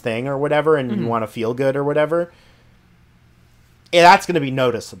nice thing or whatever, and you want to feel good or whatever, that's going to be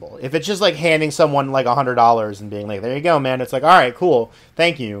noticeable. If it's just like handing someone like $100 and being like, there you go, man, it's like, all right, cool,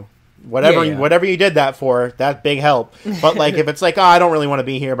 thank you, whatever you did that for, that's big help. But like, if it's like, oh, I don't really want to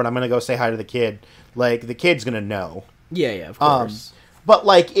be here, but I'm going to go say hi to the kid, like, the kid's going to know. Of course. But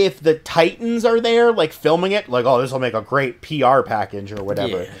like, if the Titans are there, like, filming it, like, oh, this will make a great PR package or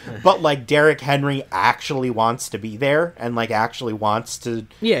whatever. But like, Derrick Henry actually wants to be there and like actually wants to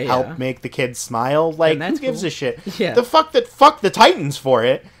help make the kids smile. Like, who gives a shit? Fuck the Titans for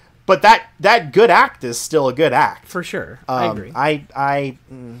it. But that good act is still a good act for sure. I agree. I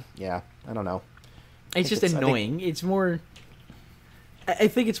don't know. It's just annoying. It's more. I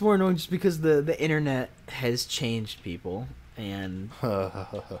think it's more annoying just because the internet has changed people, and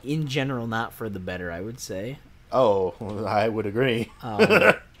in general, not for the better, I would say. Oh, I would agree.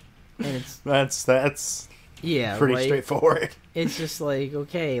 And it's That's yeah, pretty right? straightforward. It's just like,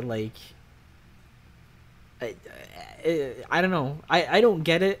 okay, like I don't know. I don't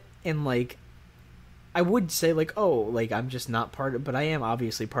get it, and like I would say like, oh, like I'm just not part of, but I am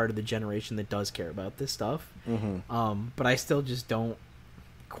obviously part of the generation that does care about this stuff. But I still just don't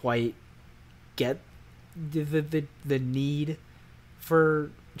quite get the need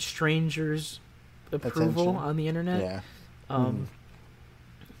for strangers' approval Attention. on the internet. Yeah.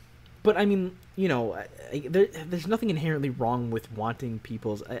 But I mean, you know, there's nothing inherently wrong with wanting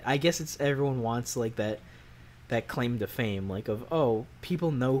people's. I guess it's everyone wants like that claim to fame, like of, oh,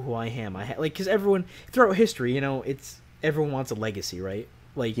 people know who I am. Like, because everyone throughout history, you know, it's everyone wants a legacy, right?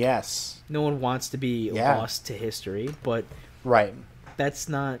 Like, Yes. no one wants to be lost to history, but Right. that's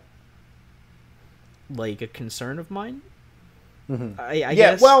not like a concern of mine. I Yeah.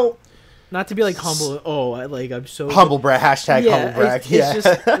 guess, Well, not to be like humble. Oh, I'm so humble brag. Hashtag humble brag. It's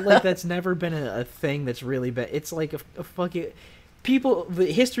just like that's never been a thing that's really been. It's like a fucking people.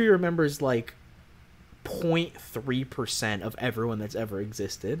 The history remembers like 0.3% of everyone that's ever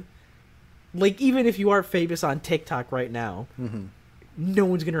existed. Like, even if you are famous on TikTok right now, no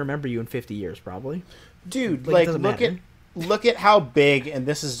one's gonna remember you in 50 years, probably. Dude, Like, like look at how big, and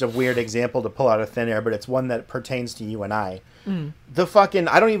this is a weird example to pull out of thin air, but it's one that pertains to you and I. The fucking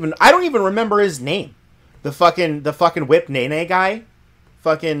I don't even remember his name. The fucking whip Nene guy.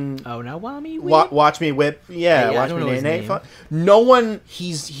 Fucking Oh, now watch me whip. watch me whip. Yeah, I watch don't me know his Nene. name. No one.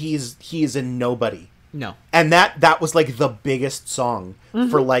 He's a nobody. No. And that was like the biggest song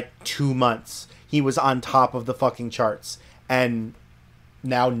for like 2 months. He was on top of the fucking charts, and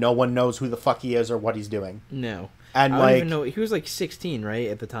now no one knows who the fuck he is or what he's doing. No. And I don't like, even know. He was like 16, right,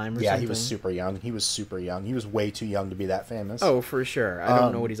 at the time or yeah, something? he was super young. He was super young. He was way too young to be that famous. Oh, for sure. I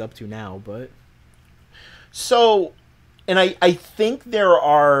don't know what he's up to now, but... So, and I think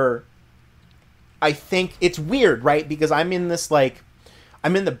I think it's weird, right? Because I'm in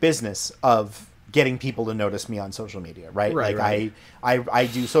the business of getting people to notice me on social media, right? Right, like right. I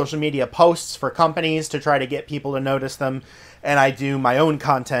do social media posts for companies to try to get people to notice them, and I do my own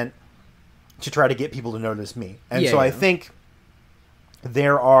content to try to get people to notice me. And so I think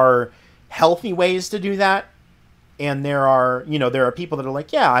there are healthy ways to do that. And there are people that are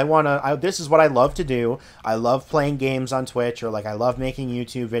like, yeah, this is what I love to do. I love playing games on Twitch, or like I love making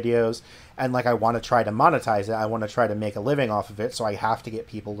YouTube videos, and like I want to try to monetize it. I want to try to make a living off of it, so I have to get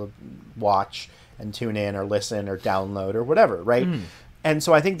people to watch and tune in or listen or download or whatever, right? And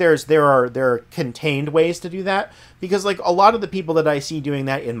so I think there are contained ways to do that, because like a lot of the people that I see doing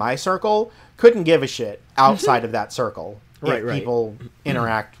that in my circle couldn't give a shit outside of that circle. Right. People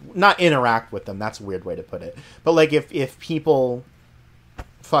not interact with them, that's a weird way to put it, but like if people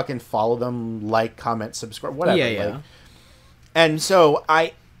fucking follow them, like, comment, subscribe, whatever. Like, and so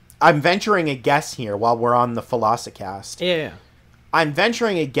I'm venturing a guess here while we're on the Philosocast. I'm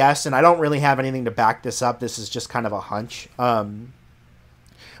venturing a guess, and I don't really have anything to back this up. This is just kind of a hunch.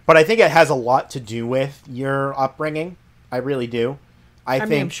 But I think it has a lot to do with your upbringing. I really do. I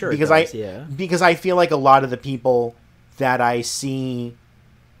think, I'm sure because it does, because I feel like a lot of the people that I see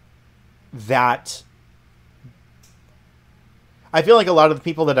that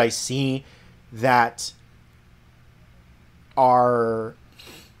are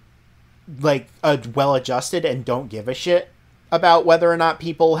like well adjusted and don't give a shit about whether or not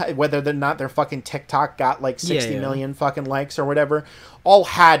their fucking TikTok got like 60 million fucking likes or whatever, all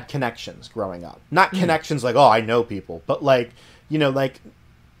had connections growing up. Not connections like, oh, I know people, but like, you know, like,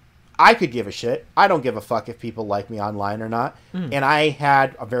 I could give a shit. I don't give a fuck if people like me online or not. And I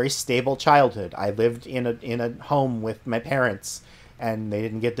had a very stable childhood. I lived in a home with my parents, and they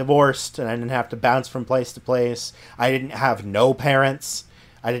didn't get divorced, and I didn't have to bounce from place to place. I didn't have no parents.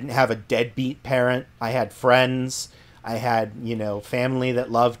 I didn't have a deadbeat parent. I had friends. I had, you know, family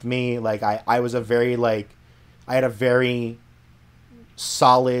that loved me. Like, I was I had a very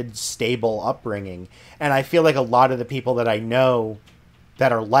solid, stable upbringing. And I feel like a lot of the people that I know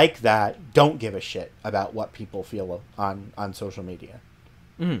that are like that don't give a shit about what people feel on social media.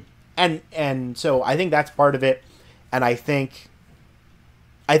 And so I think that's part of it. And I think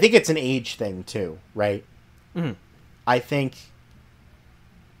it's an age thing too, right? I think,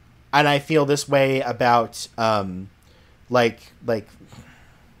 and I feel this way about, like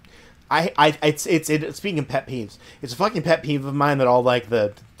Speaking of pet peeves, it's a fucking pet peeve of mine that all like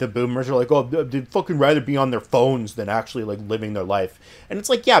the boomers are like, oh, they'd fucking rather be on their phones than actually like living their life. And it's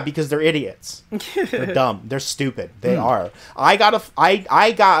like, yeah, because they're idiots. They're dumb. They're stupid. They are. I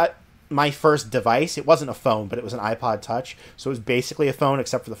got my first device. It wasn't a phone, but it was an iPod Touch. So it was basically a phone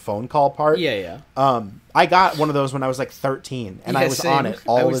except for the phone call part. Yeah, yeah. I got one of those when I was like 13, and Yeah, I was same. on it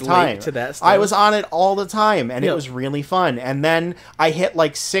all the time. Late to that stuff. I was on it all the time, and Yep. it was really fun. And then I hit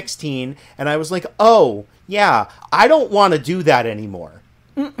like 16, and I was like, oh, yeah, I don't want to do that anymore.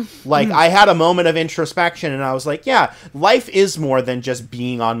 Like, I had a moment of introspection, and I was like, yeah, life is more than just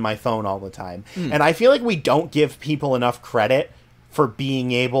being on my phone all the time. And I feel like we don't give people enough credit for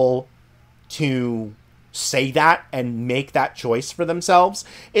being able to say that and make that choice for themselves.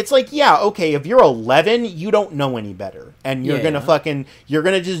 It's like, yeah, okay, if you're 11, you don't know any better, and you're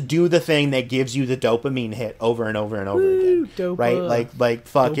gonna just do the thing that gives you the dopamine hit over and over and over again, right? Like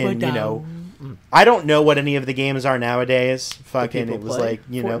fucking, you know, I don't know what any of the games are nowadays. Fucking, it was like,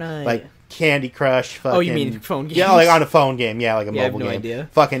 you know, Fortnite. like Candy Crush. Fucking, Oh, you mean phone games? Yeah, like on a phone game. Yeah, like a Yeah, I have mobile no game. idea.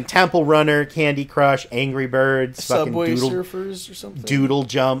 Fucking Temple Runner, Candy Crush, Angry Birds, fucking Subway Surfers or something. Doodle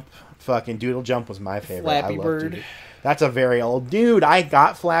Jump. Fucking Doodle Jump was my favorite. Flappy I loved Bird. Doodle. That's a very old dude. I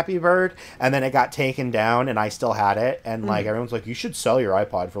got Flappy Bird, and then it got taken down, and I still had it. And like everyone's like, you should sell your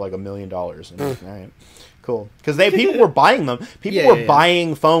iPod for like $1 million. And I'm like, all right, cool, because people were buying them. People were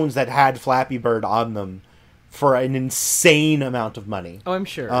buying phones that had Flappy Bird on them for an insane amount of money. Oh, I'm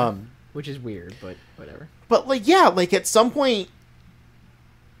sure. Which is weird, but whatever. But like, yeah, like at some point,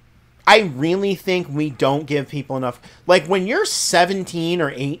 I really think we don't give people enough. Like, when you're 17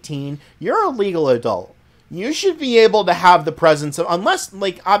 or 18, you're a legal adult. You should be able to have the presence of, unless,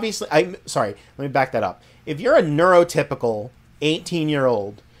 like, obviously, let me back that up. If you're a neurotypical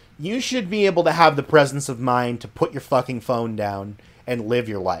 18-year-old, you should be able to have the presence of mind to put your fucking phone down and live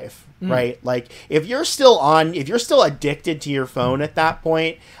your life, right? Like, if you're still addicted to your phone at that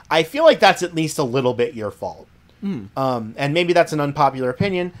point, I feel like that's at least a little bit your fault. And maybe that's an unpopular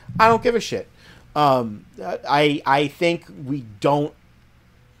opinion. I don't give a shit. I think we don't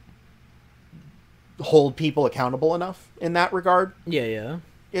hold people accountable enough in that regard. Yeah, yeah.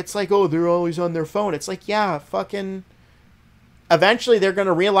 It's like, oh, they're always on their phone. It's like, yeah, fucking... Eventually, they're going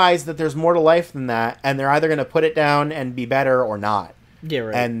to realize that there's more to life than that, and they're either going to put it down and be better or not. Yeah,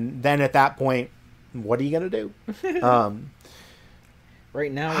 right. And then at that point, what are you going to do?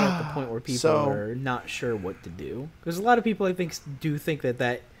 Right now, we're at the point where people are not sure what to do. Because a lot of people, I think, do think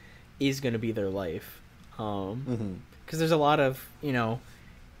that is going to be their life. Because there's a lot of, you know,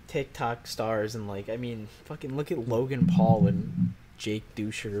 TikTok stars and, like, I mean, fucking look at Logan Paul and Jake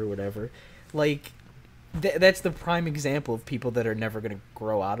Dusher or whatever. Like, that's the prime example of people that are never going to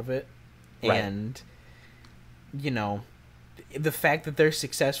grow out of it. Right. And, you know, the fact that they're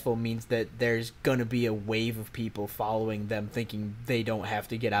successful means that there's going to be a wave of people following them thinking they don't have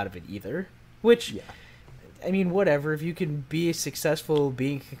to get out of it either. Which, yeah. I mean, whatever. If you can be successful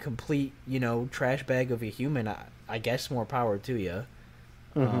being a complete, you know, trash bag of a human, I guess more power to you.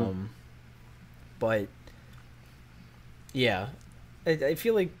 But, yeah. I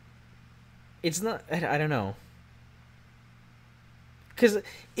feel like it's not... I don't know. Because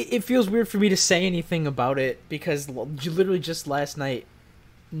it feels weird for me to say anything about it because literally just last night,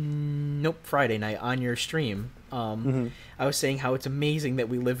 Friday night on your stream, I was saying how it's amazing that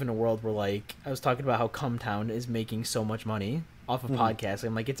we live in a world where, like, I was talking about how Cumtown is making so much money off of podcasting.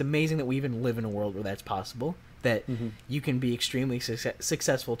 I'm like, it's amazing that we even live in a world where that's possible, that you can be extremely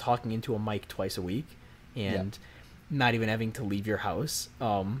successful talking into a mic twice a week and not even having to leave your house.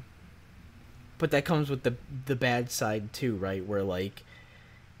 But that comes with the bad side too, right? Where, like,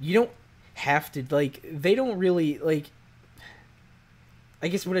 you don't have to, like, they don't really, like, I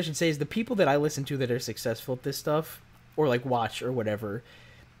guess what I should say is the people that I listen to that are successful at this stuff, or, like, watch or whatever,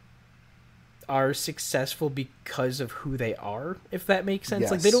 are successful because of who they are, if that makes sense.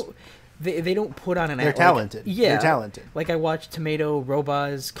 Yes. Like, they don't put on an act. They're talented. Like, yeah. They're talented. Like, I watch Tomato,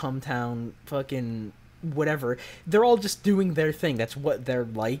 Robaz, Cumtown, fucking whatever. They're all just doing their thing. That's what they're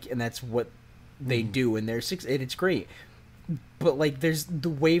like, and that's what they do, and it's great. But, like, there's the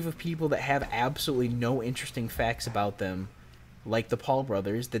wave of people that have absolutely no interesting facts about them, like the Paul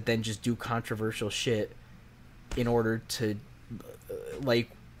brothers, that then just do controversial shit in order to, like,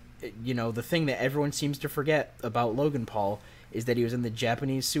 you know, the thing that everyone seems to forget about Logan Paul is that he was in the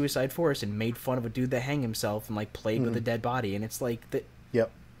Japanese suicide forest and made fun of a dude that hanged himself and, like, played with a dead body, and it's like that.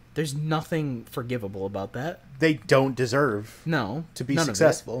 Yep. There's nothing forgivable about that. They don't deserve to be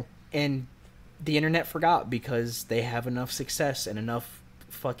successful. And the internet forgot because they have enough success and enough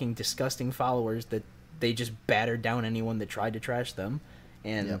fucking disgusting followers that they just battered down anyone that tried to trash them.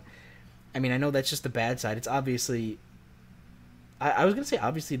 And I mean, I know that's just the bad side. It's obviously, I was gonna say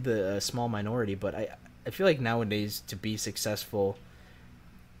obviously the small minority, but I feel like nowadays to be successful,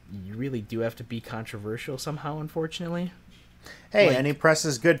 you really do have to be controversial somehow. Unfortunately. Hey, Like, any press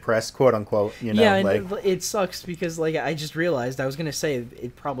is good press, quote unquote. You know, yeah, and like it sucks because like I just realized I was gonna say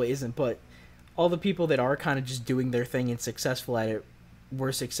it probably isn't, but all the people that are kind of just doing their thing and successful at it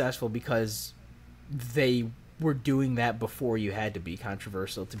were successful because they were doing that before you had to be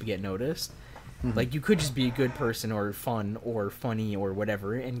controversial to get noticed. Mm-hmm. Like, you could just be a good person or fun or funny or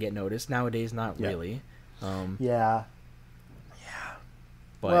whatever and get noticed. Nowadays, not Yeah. really. yeah.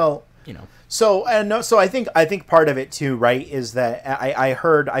 But, Well, you know. So I think part of it too, right, is that I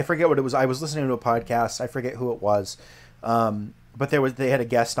heard, I forget what it was. I was listening to a podcast. I forget who it was, but they had a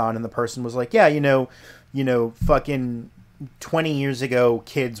guest on, and the person was like, yeah, fucking 20 years ago,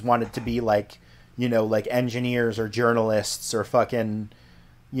 kids wanted to be like, like engineers or journalists or fucking,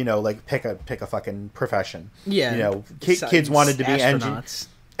 like pick a fucking profession. Yeah. Kids wanted to be astronauts.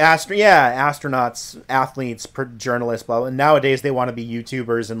 Astronauts, athletes, journalists, blah, blah. And nowadays they want to be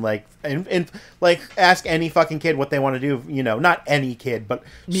YouTubers and like ask any fucking kid what they want to do. Not any kid, but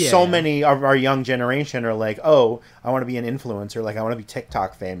so many of our young generation are like, oh, I want to be an influencer. Like, I want to be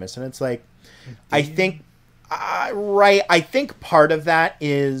TikTok famous. And it's like, I think part of that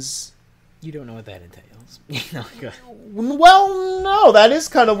is, you don't know what that entails. well, no, that is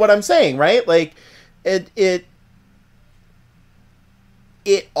kind of what I'm saying, right? Like, it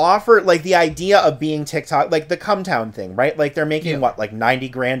offered, like, the idea of being TikTok, like the Cumtown thing, right? Like, they're making what, like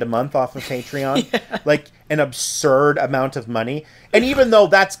 $90,000 a month off of Patreon, like an absurd amount of money. And even though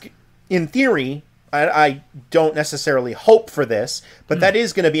that's, in theory, I don't necessarily hope for this, but that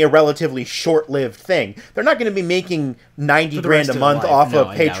is going to be a relatively short-lived thing. They're not going to be making $90,000 a month off of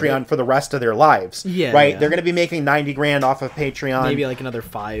Patreon for the rest of their lives, right? Yeah. They're going to be making $90,000 off of Patreon, maybe like another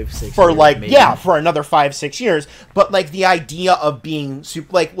 5-6 for years, like maybe. For another 5-6 years. But like the idea of being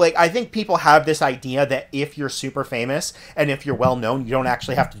super, like I think people have this idea that if you're super famous and if you're well known, you don't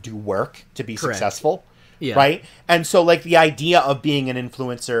actually have to do work to be successful. Yeah. Right? And so, like, the idea of being an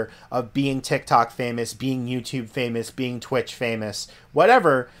influencer, of being TikTok famous, being YouTube famous, being Twitch famous,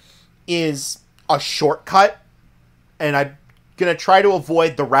 whatever, is a shortcut. And I'm going to try to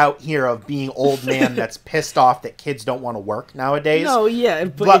avoid the route here of being old man that's pissed off that kids don't want to work nowadays. No, yeah.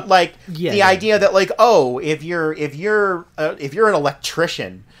 But the idea that, like, oh, if you're an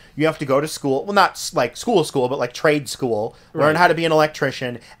electrician, you have to go to school. Well, not like school, but like trade school. Learn how to be an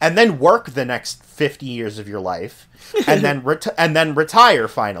electrician, and then work the next 50 years of your life, and then retire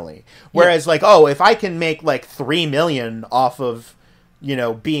finally. Whereas, like, oh, if I can make like $3 million off of,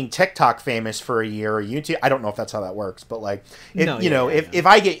 being TikTok famous for a year or YouTube, I don't know if that's how that works, but like,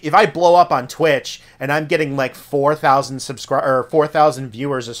 if I blow up on Twitch and I'm getting like 4,000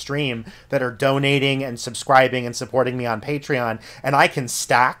 viewers a stream that are donating and subscribing and supporting me on Patreon, and I can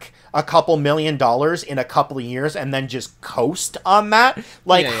stack a couple $1 million in a couple of years and then just coast on that,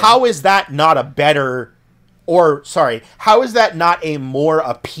 like, how is that not a better? Or, sorry, how is that not a more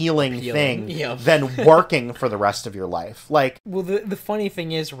appealing thing than working for the rest of your life? Like, well, the funny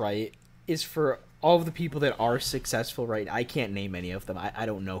thing is, right, is for all of the people that are successful, right, I can't name any of them. I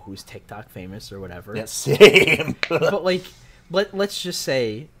don't know who's TikTok famous or whatever. Yeah, same. But, like, let's just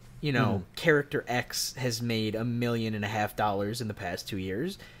say, Character X has made $1.5 million in the past 2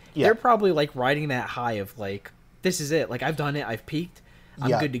 years. Yeah. They're probably, like, riding that high of, like, this is it. Like, I've done it. I've peaked.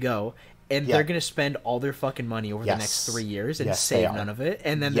 I'm good to go. And they're going to spend all their fucking money over the next 3 years and save none of it.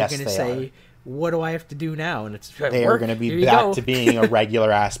 And then they're going to say, what do I have to do now? And they are going to be back to being a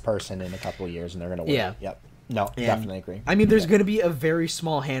regular-ass person in a couple of years, and they're going to work. Yeah. Yep. No, definitely agree. I mean, there's going to be a very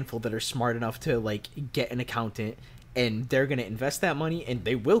small handful that are smart enough to, like, get an accountant, and they're going to invest that money, and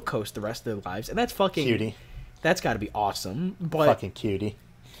they will coast the rest of their lives. And that's fucking... Cutie. That's got to be awesome. But fucking cutie.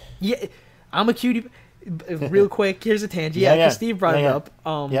 Yeah, I'm a cutie. Real quick, here's a tangent. Yeah, because Steve brought it up.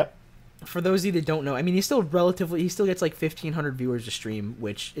 Yep. For those of you that don't know, I mean, he still gets like 1,500 viewers a stream,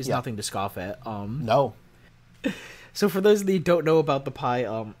 which is nothing to scoff at. No. So for those of you that don't know about the pie,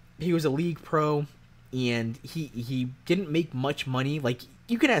 he was a league pro, and he didn't make much money. Like,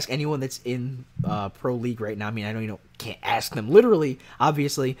 you can ask anyone that's in pro league right now. I mean, I know you can't ask them literally,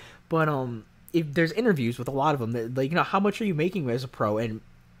 obviously, but if there's interviews with a lot of them that, like, how much are you making as a pro, and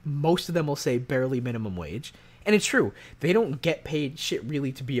most of them will say barely minimum wage. And it's true. They don't get paid shit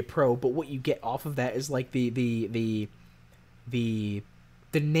really to be a pro, but what you get off of that is like the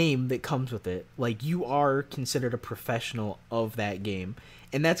name that comes with it. Like, you are considered a professional of that game,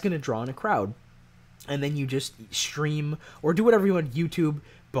 and that's going to draw in a crowd. And then you just stream or do whatever you want, YouTube,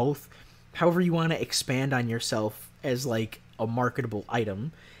 both, however you want to expand on yourself as like a marketable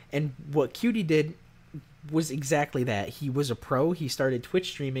item. And what Cutie did was exactly that. He was a pro. He started Twitch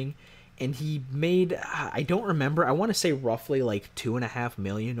streaming, and he made, I don't remember, I want to say roughly like 2.5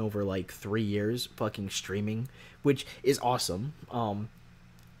 million over like 3 years fucking streaming, which is awesome.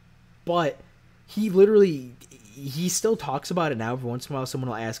 But he literally, he still talks about it now. Every once in a while someone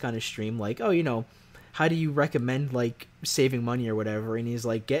will ask on his stream like, oh, how do you recommend like saving money or whatever? And he's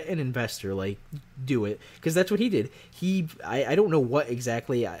like, get an investor, like do it, because that's what he did. I don't know what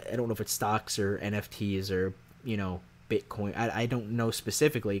exactly, I don't know if it's stocks or NFTs or Bitcoin. I don't know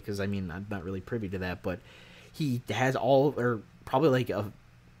specifically, because I'm not really privy to that, but he has all, or probably like a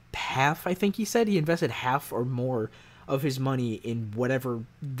half, I think he said he invested half or more of his money in whatever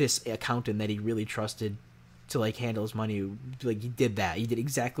this accountant that he really trusted to like handle his money. Like he did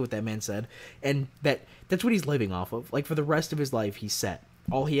exactly what that man said, and that's what he's living off of. Like for the rest of his life, he's set.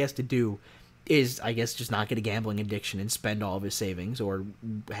 All he has to do is, I guess, just not get a gambling addiction and spend all of his savings, or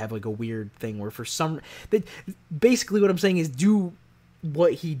have like a weird thing where for some that basically what I'm saying is do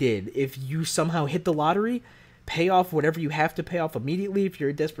what he did. If you somehow hit the lottery, pay off whatever you have to pay off immediately if you're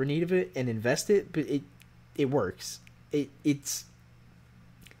in desperate need of it, and invest it. But it works. It's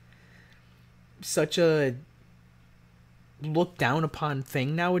such a looked down upon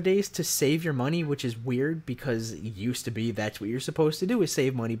thing nowadays to save your money, which is weird because it used to be that's what you're supposed to do is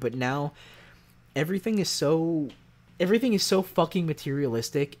save money, but now everything is so fucking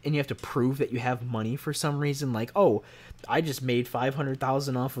materialistic, and you have to prove that you have money for some reason. Like, oh, I just made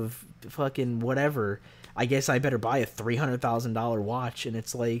 500,000 off of fucking whatever, I guess I better buy a $300,000 watch. And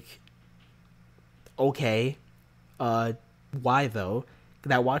it's like, okay, why though?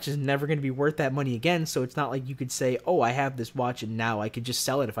 That watch is never going to be worth that money again, so it's not like you could say, oh, I have this watch and now I could just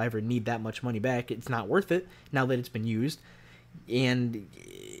sell it if I ever need that much money back. It's not worth it now that it's been used, and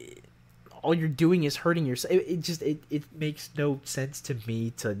all you're doing is hurting yourself. It makes no sense to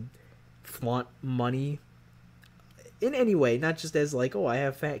me to flaunt money in any way, not just as like, oh, I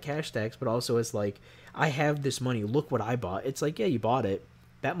have fat cash stacks, but also as like, I have this money, look what I bought. It's like, yeah, you bought it,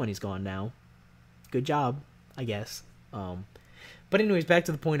 that money's gone now, good job, I guess. But anyways, back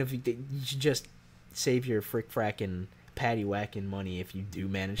to the point of you should just save your frick-frackin' patty-whacking money if you do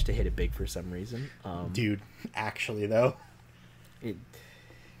manage to hit it big for some reason. Dude, actually, though.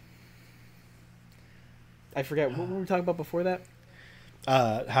 I forgot, what were we talking about before that?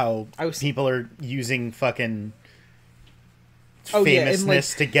 How people are using fucking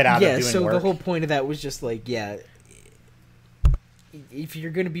famousness to get out of doing so work. The whole point of that was just like, yeah, if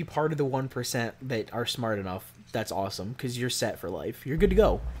you're going to be part of the 1% that are smart enough, that's awesome, because you're set for life. You're good to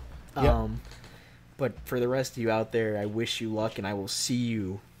go. Yep. But for the rest of you out there, I wish you luck, and I will see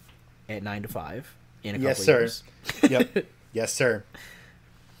you at 9 to 5 in a couple years. Yep. Yes, sir.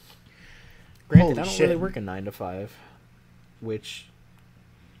 Granted, I don't really work a 9 to 5, which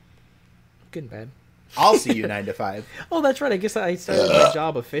good and bad. I'll see you 9 to 5. Oh, that's right. I guess I started my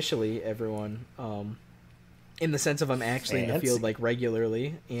job officially, everyone. In the sense of I'm actually in the field like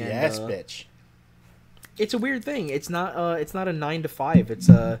regularly. And, yes, bitch. It's a weird thing. It's not a 9 to 5. It's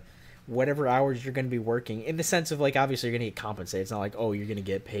whatever hours you're going to be working. In the sense of like, obviously you're going to get compensated. It's not like, oh, you're going to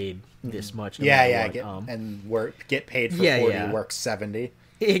get paid this much. No Get paid for 40, work 70.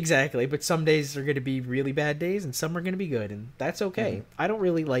 Exactly. But some days are going to be really bad days, and some are going to be good, and that's okay. Mm-hmm. I don't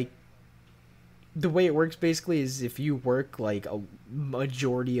really like. The way it works basically is if you work like a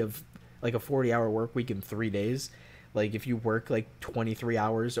majority of like a 40-hour work week in 3 days. Like, if you work, like, 23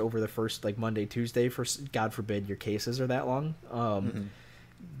 hours over the first, like, Monday, Tuesday, for, God forbid, your cases are that long,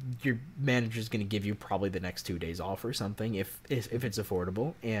 your manager's going to give you probably the next 2 days off or something, if it's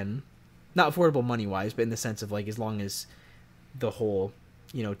affordable. And not affordable money-wise, but in the sense of, like, as long as the whole,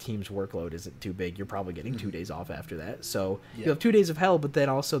 team's workload isn't too big, you're probably getting 2 days off after that. So you have 2 days of hell, but then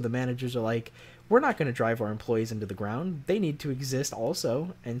also the managers are like, we're not going to drive our employees into the ground. They need to exist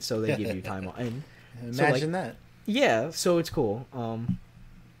also, and so they give you time off. And imagine that. Yeah, so it's cool.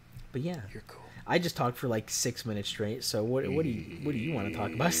 But yeah, you're cool. I just talked for like 6 minutes straight. So what do you want to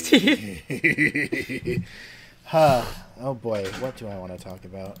talk about, Steve? Oh boy, what do I want to talk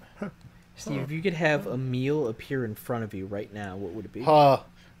about? Steve, if you could have a meal appear in front of you right now, what would it be?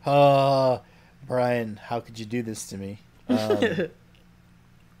 Brian, how could you do this to me?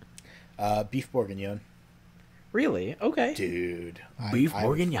 Beef bourguignon. Really? Okay. Dude. Beef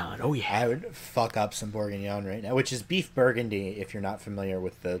bourguignon. Oh, yeah. I would fuck up some bourguignon right now, which is beef burgundy, if you're not familiar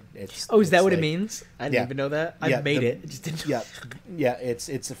with the... is that what it means? I didn't even know that. I made it. Just didn't know. Yeah, it's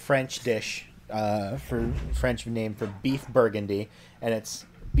a French dish, for French name for beef burgundy, and it's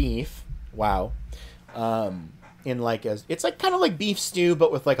beef, wow, in like it's like kind of like beef stew,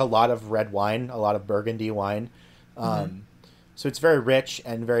 but with like a lot of red wine, a lot of burgundy wine. So it's very rich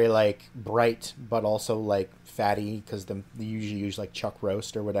and very like bright, but also like fatty because they usually use like chuck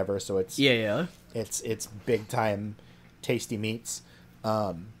roast or whatever. So it's it's big time tasty meats,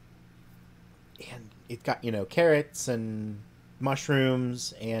 and it got carrots and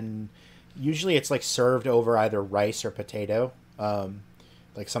mushrooms, and usually it's like served over either rice or potato,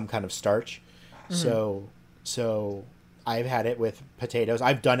 like some kind of starch. So I've had it with potatoes.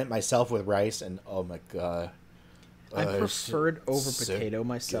 I've done it myself with rice, and oh my god. I prefer it over potato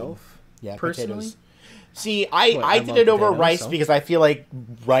myself. Good. Yeah, personally. Potatoes. See, I did it over rice because I feel like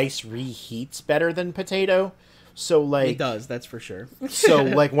rice reheats better than potato. So like it does, that's for sure. So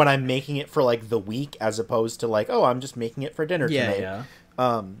like when I'm making it for like the week, as opposed to like, oh, I'm just making it for dinner tonight. Yeah.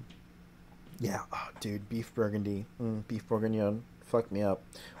 Yeah. Oh, dude, beef burgundy, beef bourguignon, fuck me up.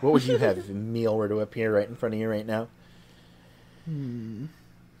 What would you have if a meal were to appear right in front of you right now?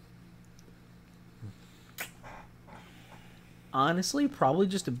 Honestly, probably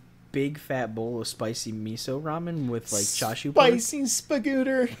just a big fat bowl of spicy miso ramen with like chashu pork. Spicy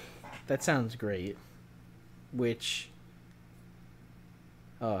spagooter. That sounds great. Which,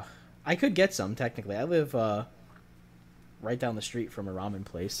 I could get some technically. I live right down the street from a ramen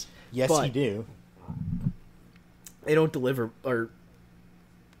place. Yes, you do. They don't deliver, or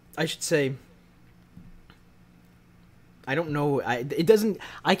I should say, I don't know. It doesn't.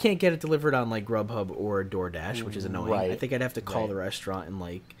 I can't get it delivered on like Grubhub or DoorDash, which is annoying. Right. I think I'd have to call the restaurant and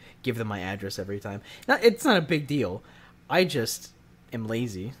like give them my address every time. It's not a big deal. I just am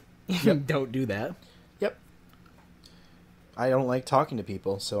lazy. Yep. Don't do that. Yep. I don't like talking to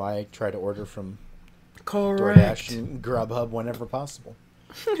people, so I try to order from DoorDash and Grubhub whenever possible.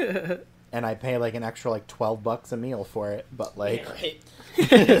 And I pay like an extra like $12 a meal for it, but like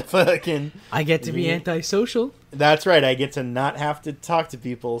fucking I get to be antisocial. That's right, I get to not have to talk to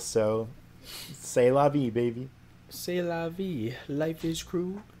people, so c'est la vie, baby. C'est la vie. Life is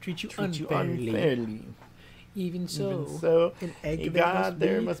cruel. Treat you unfairly. Even so, an egg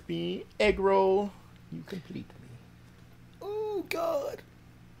there must be egg roll. You complete me. Oh God.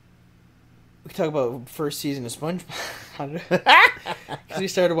 We can talk about first season of SpongeBob. Because we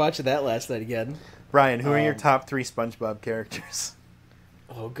started watching that last night again. Brian, who are your top 3 SpongeBob characters?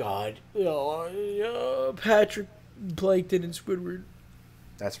 Oh God. Patrick, Plankton, and Squidward.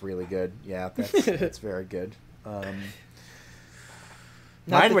 That's really good. Yeah, that's very good. Not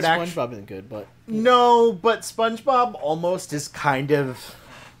that SpongeBob isn't good, but no, but SpongeBob almost is kind of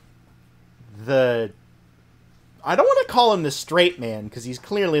the. I don't want to call him the straight man because he's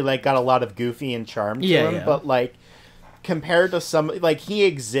clearly like got a lot of goofy and charm to him. Yeah. But like compared to some, like he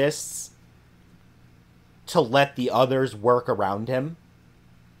exists to let the others work around him.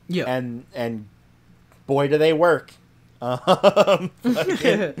 Yeah, and boy do they work,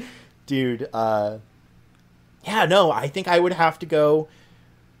 dude. Yeah, no, I think I would have to go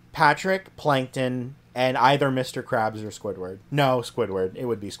Patrick, Plankton, and either Mr. Krabs or Squidward. No, Squidward. It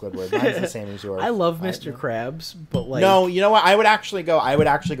would be Squidward. Mine's the same as yours. I love Mr. Krabs, but like no, you know what? I would actually go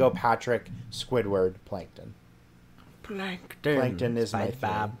Patrick, Squidward, Plankton. Plankton is my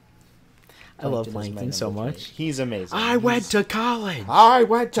fab. I love Plankton so much. He's amazing. I went to college.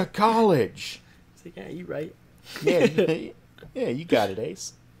 It's like, yeah, you right. Yeah, you got it,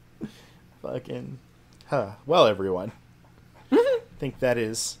 Ace. Fucking. Well, everyone. I think that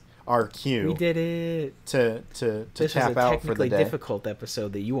is our cue. We did it. To tap out for the day. This was a technically difficult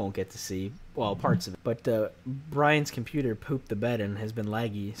episode that you won't get to see. Well, parts of it. But Brian's computer pooped the bed and has been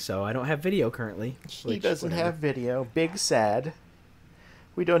laggy, so I don't have video currently. He doesn't have video. Big sad.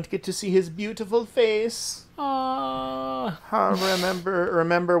 We don't get to see his beautiful face. Aww.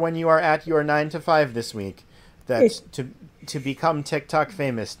 Remember when you are at your 9 to 5 this week, that to become TikTok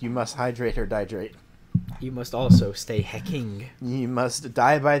famous, you must hydrate or dihydrate. You must also stay hecking. You must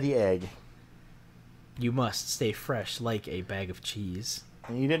die by the egg. You must stay fresh like a bag of cheese.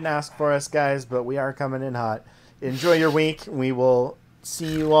 And you didn't ask for us, guys, but we are coming in hot. Enjoy your week. We will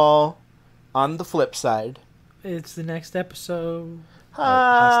see you all on the flip side. It's the next episode.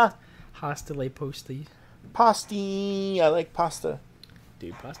 Hasta la posti. Pasty. I like pasta.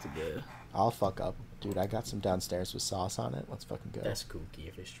 Dude, pasta good. I'll fuck up. Dude, I got some downstairs with sauce on it. Let's fucking go. That's kooky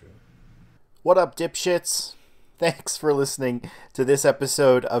if it's true. What up, dipshits? Thanks for listening to this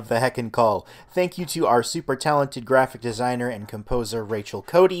episode of The Heckin' Call. Thank you to our super talented graphic designer and composer, Rachel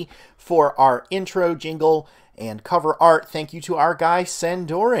Cody, for our intro jingle and cover art. Thank you to our guy,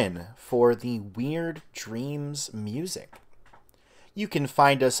 Sandoran, for the Weird Dreams music. You can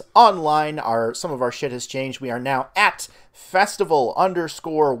find us online. Some of our shit has changed. We are now at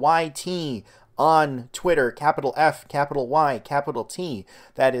festival_YT on Twitter, capital F, capital Y, capital T.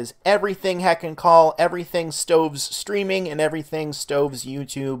 That is everything Heckin' Call, everything Stoves Streaming, and everything Stoves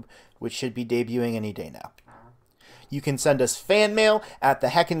YouTube, which should be debuting any day now. You can send us fan mail at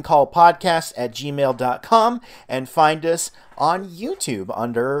theheckincallpodcast@gmail.com and find us on YouTube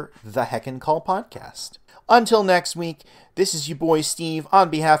under The Heckin' Call Podcast. Until next week, this is your boy Steve on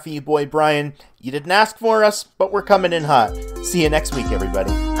behalf of your boy Brian. You didn't ask for us, but we're coming in hot. See you next week,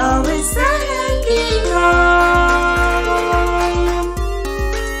 everybody. Always the heckin' call.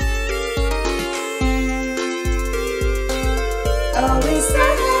 Always the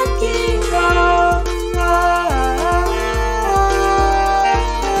heckin'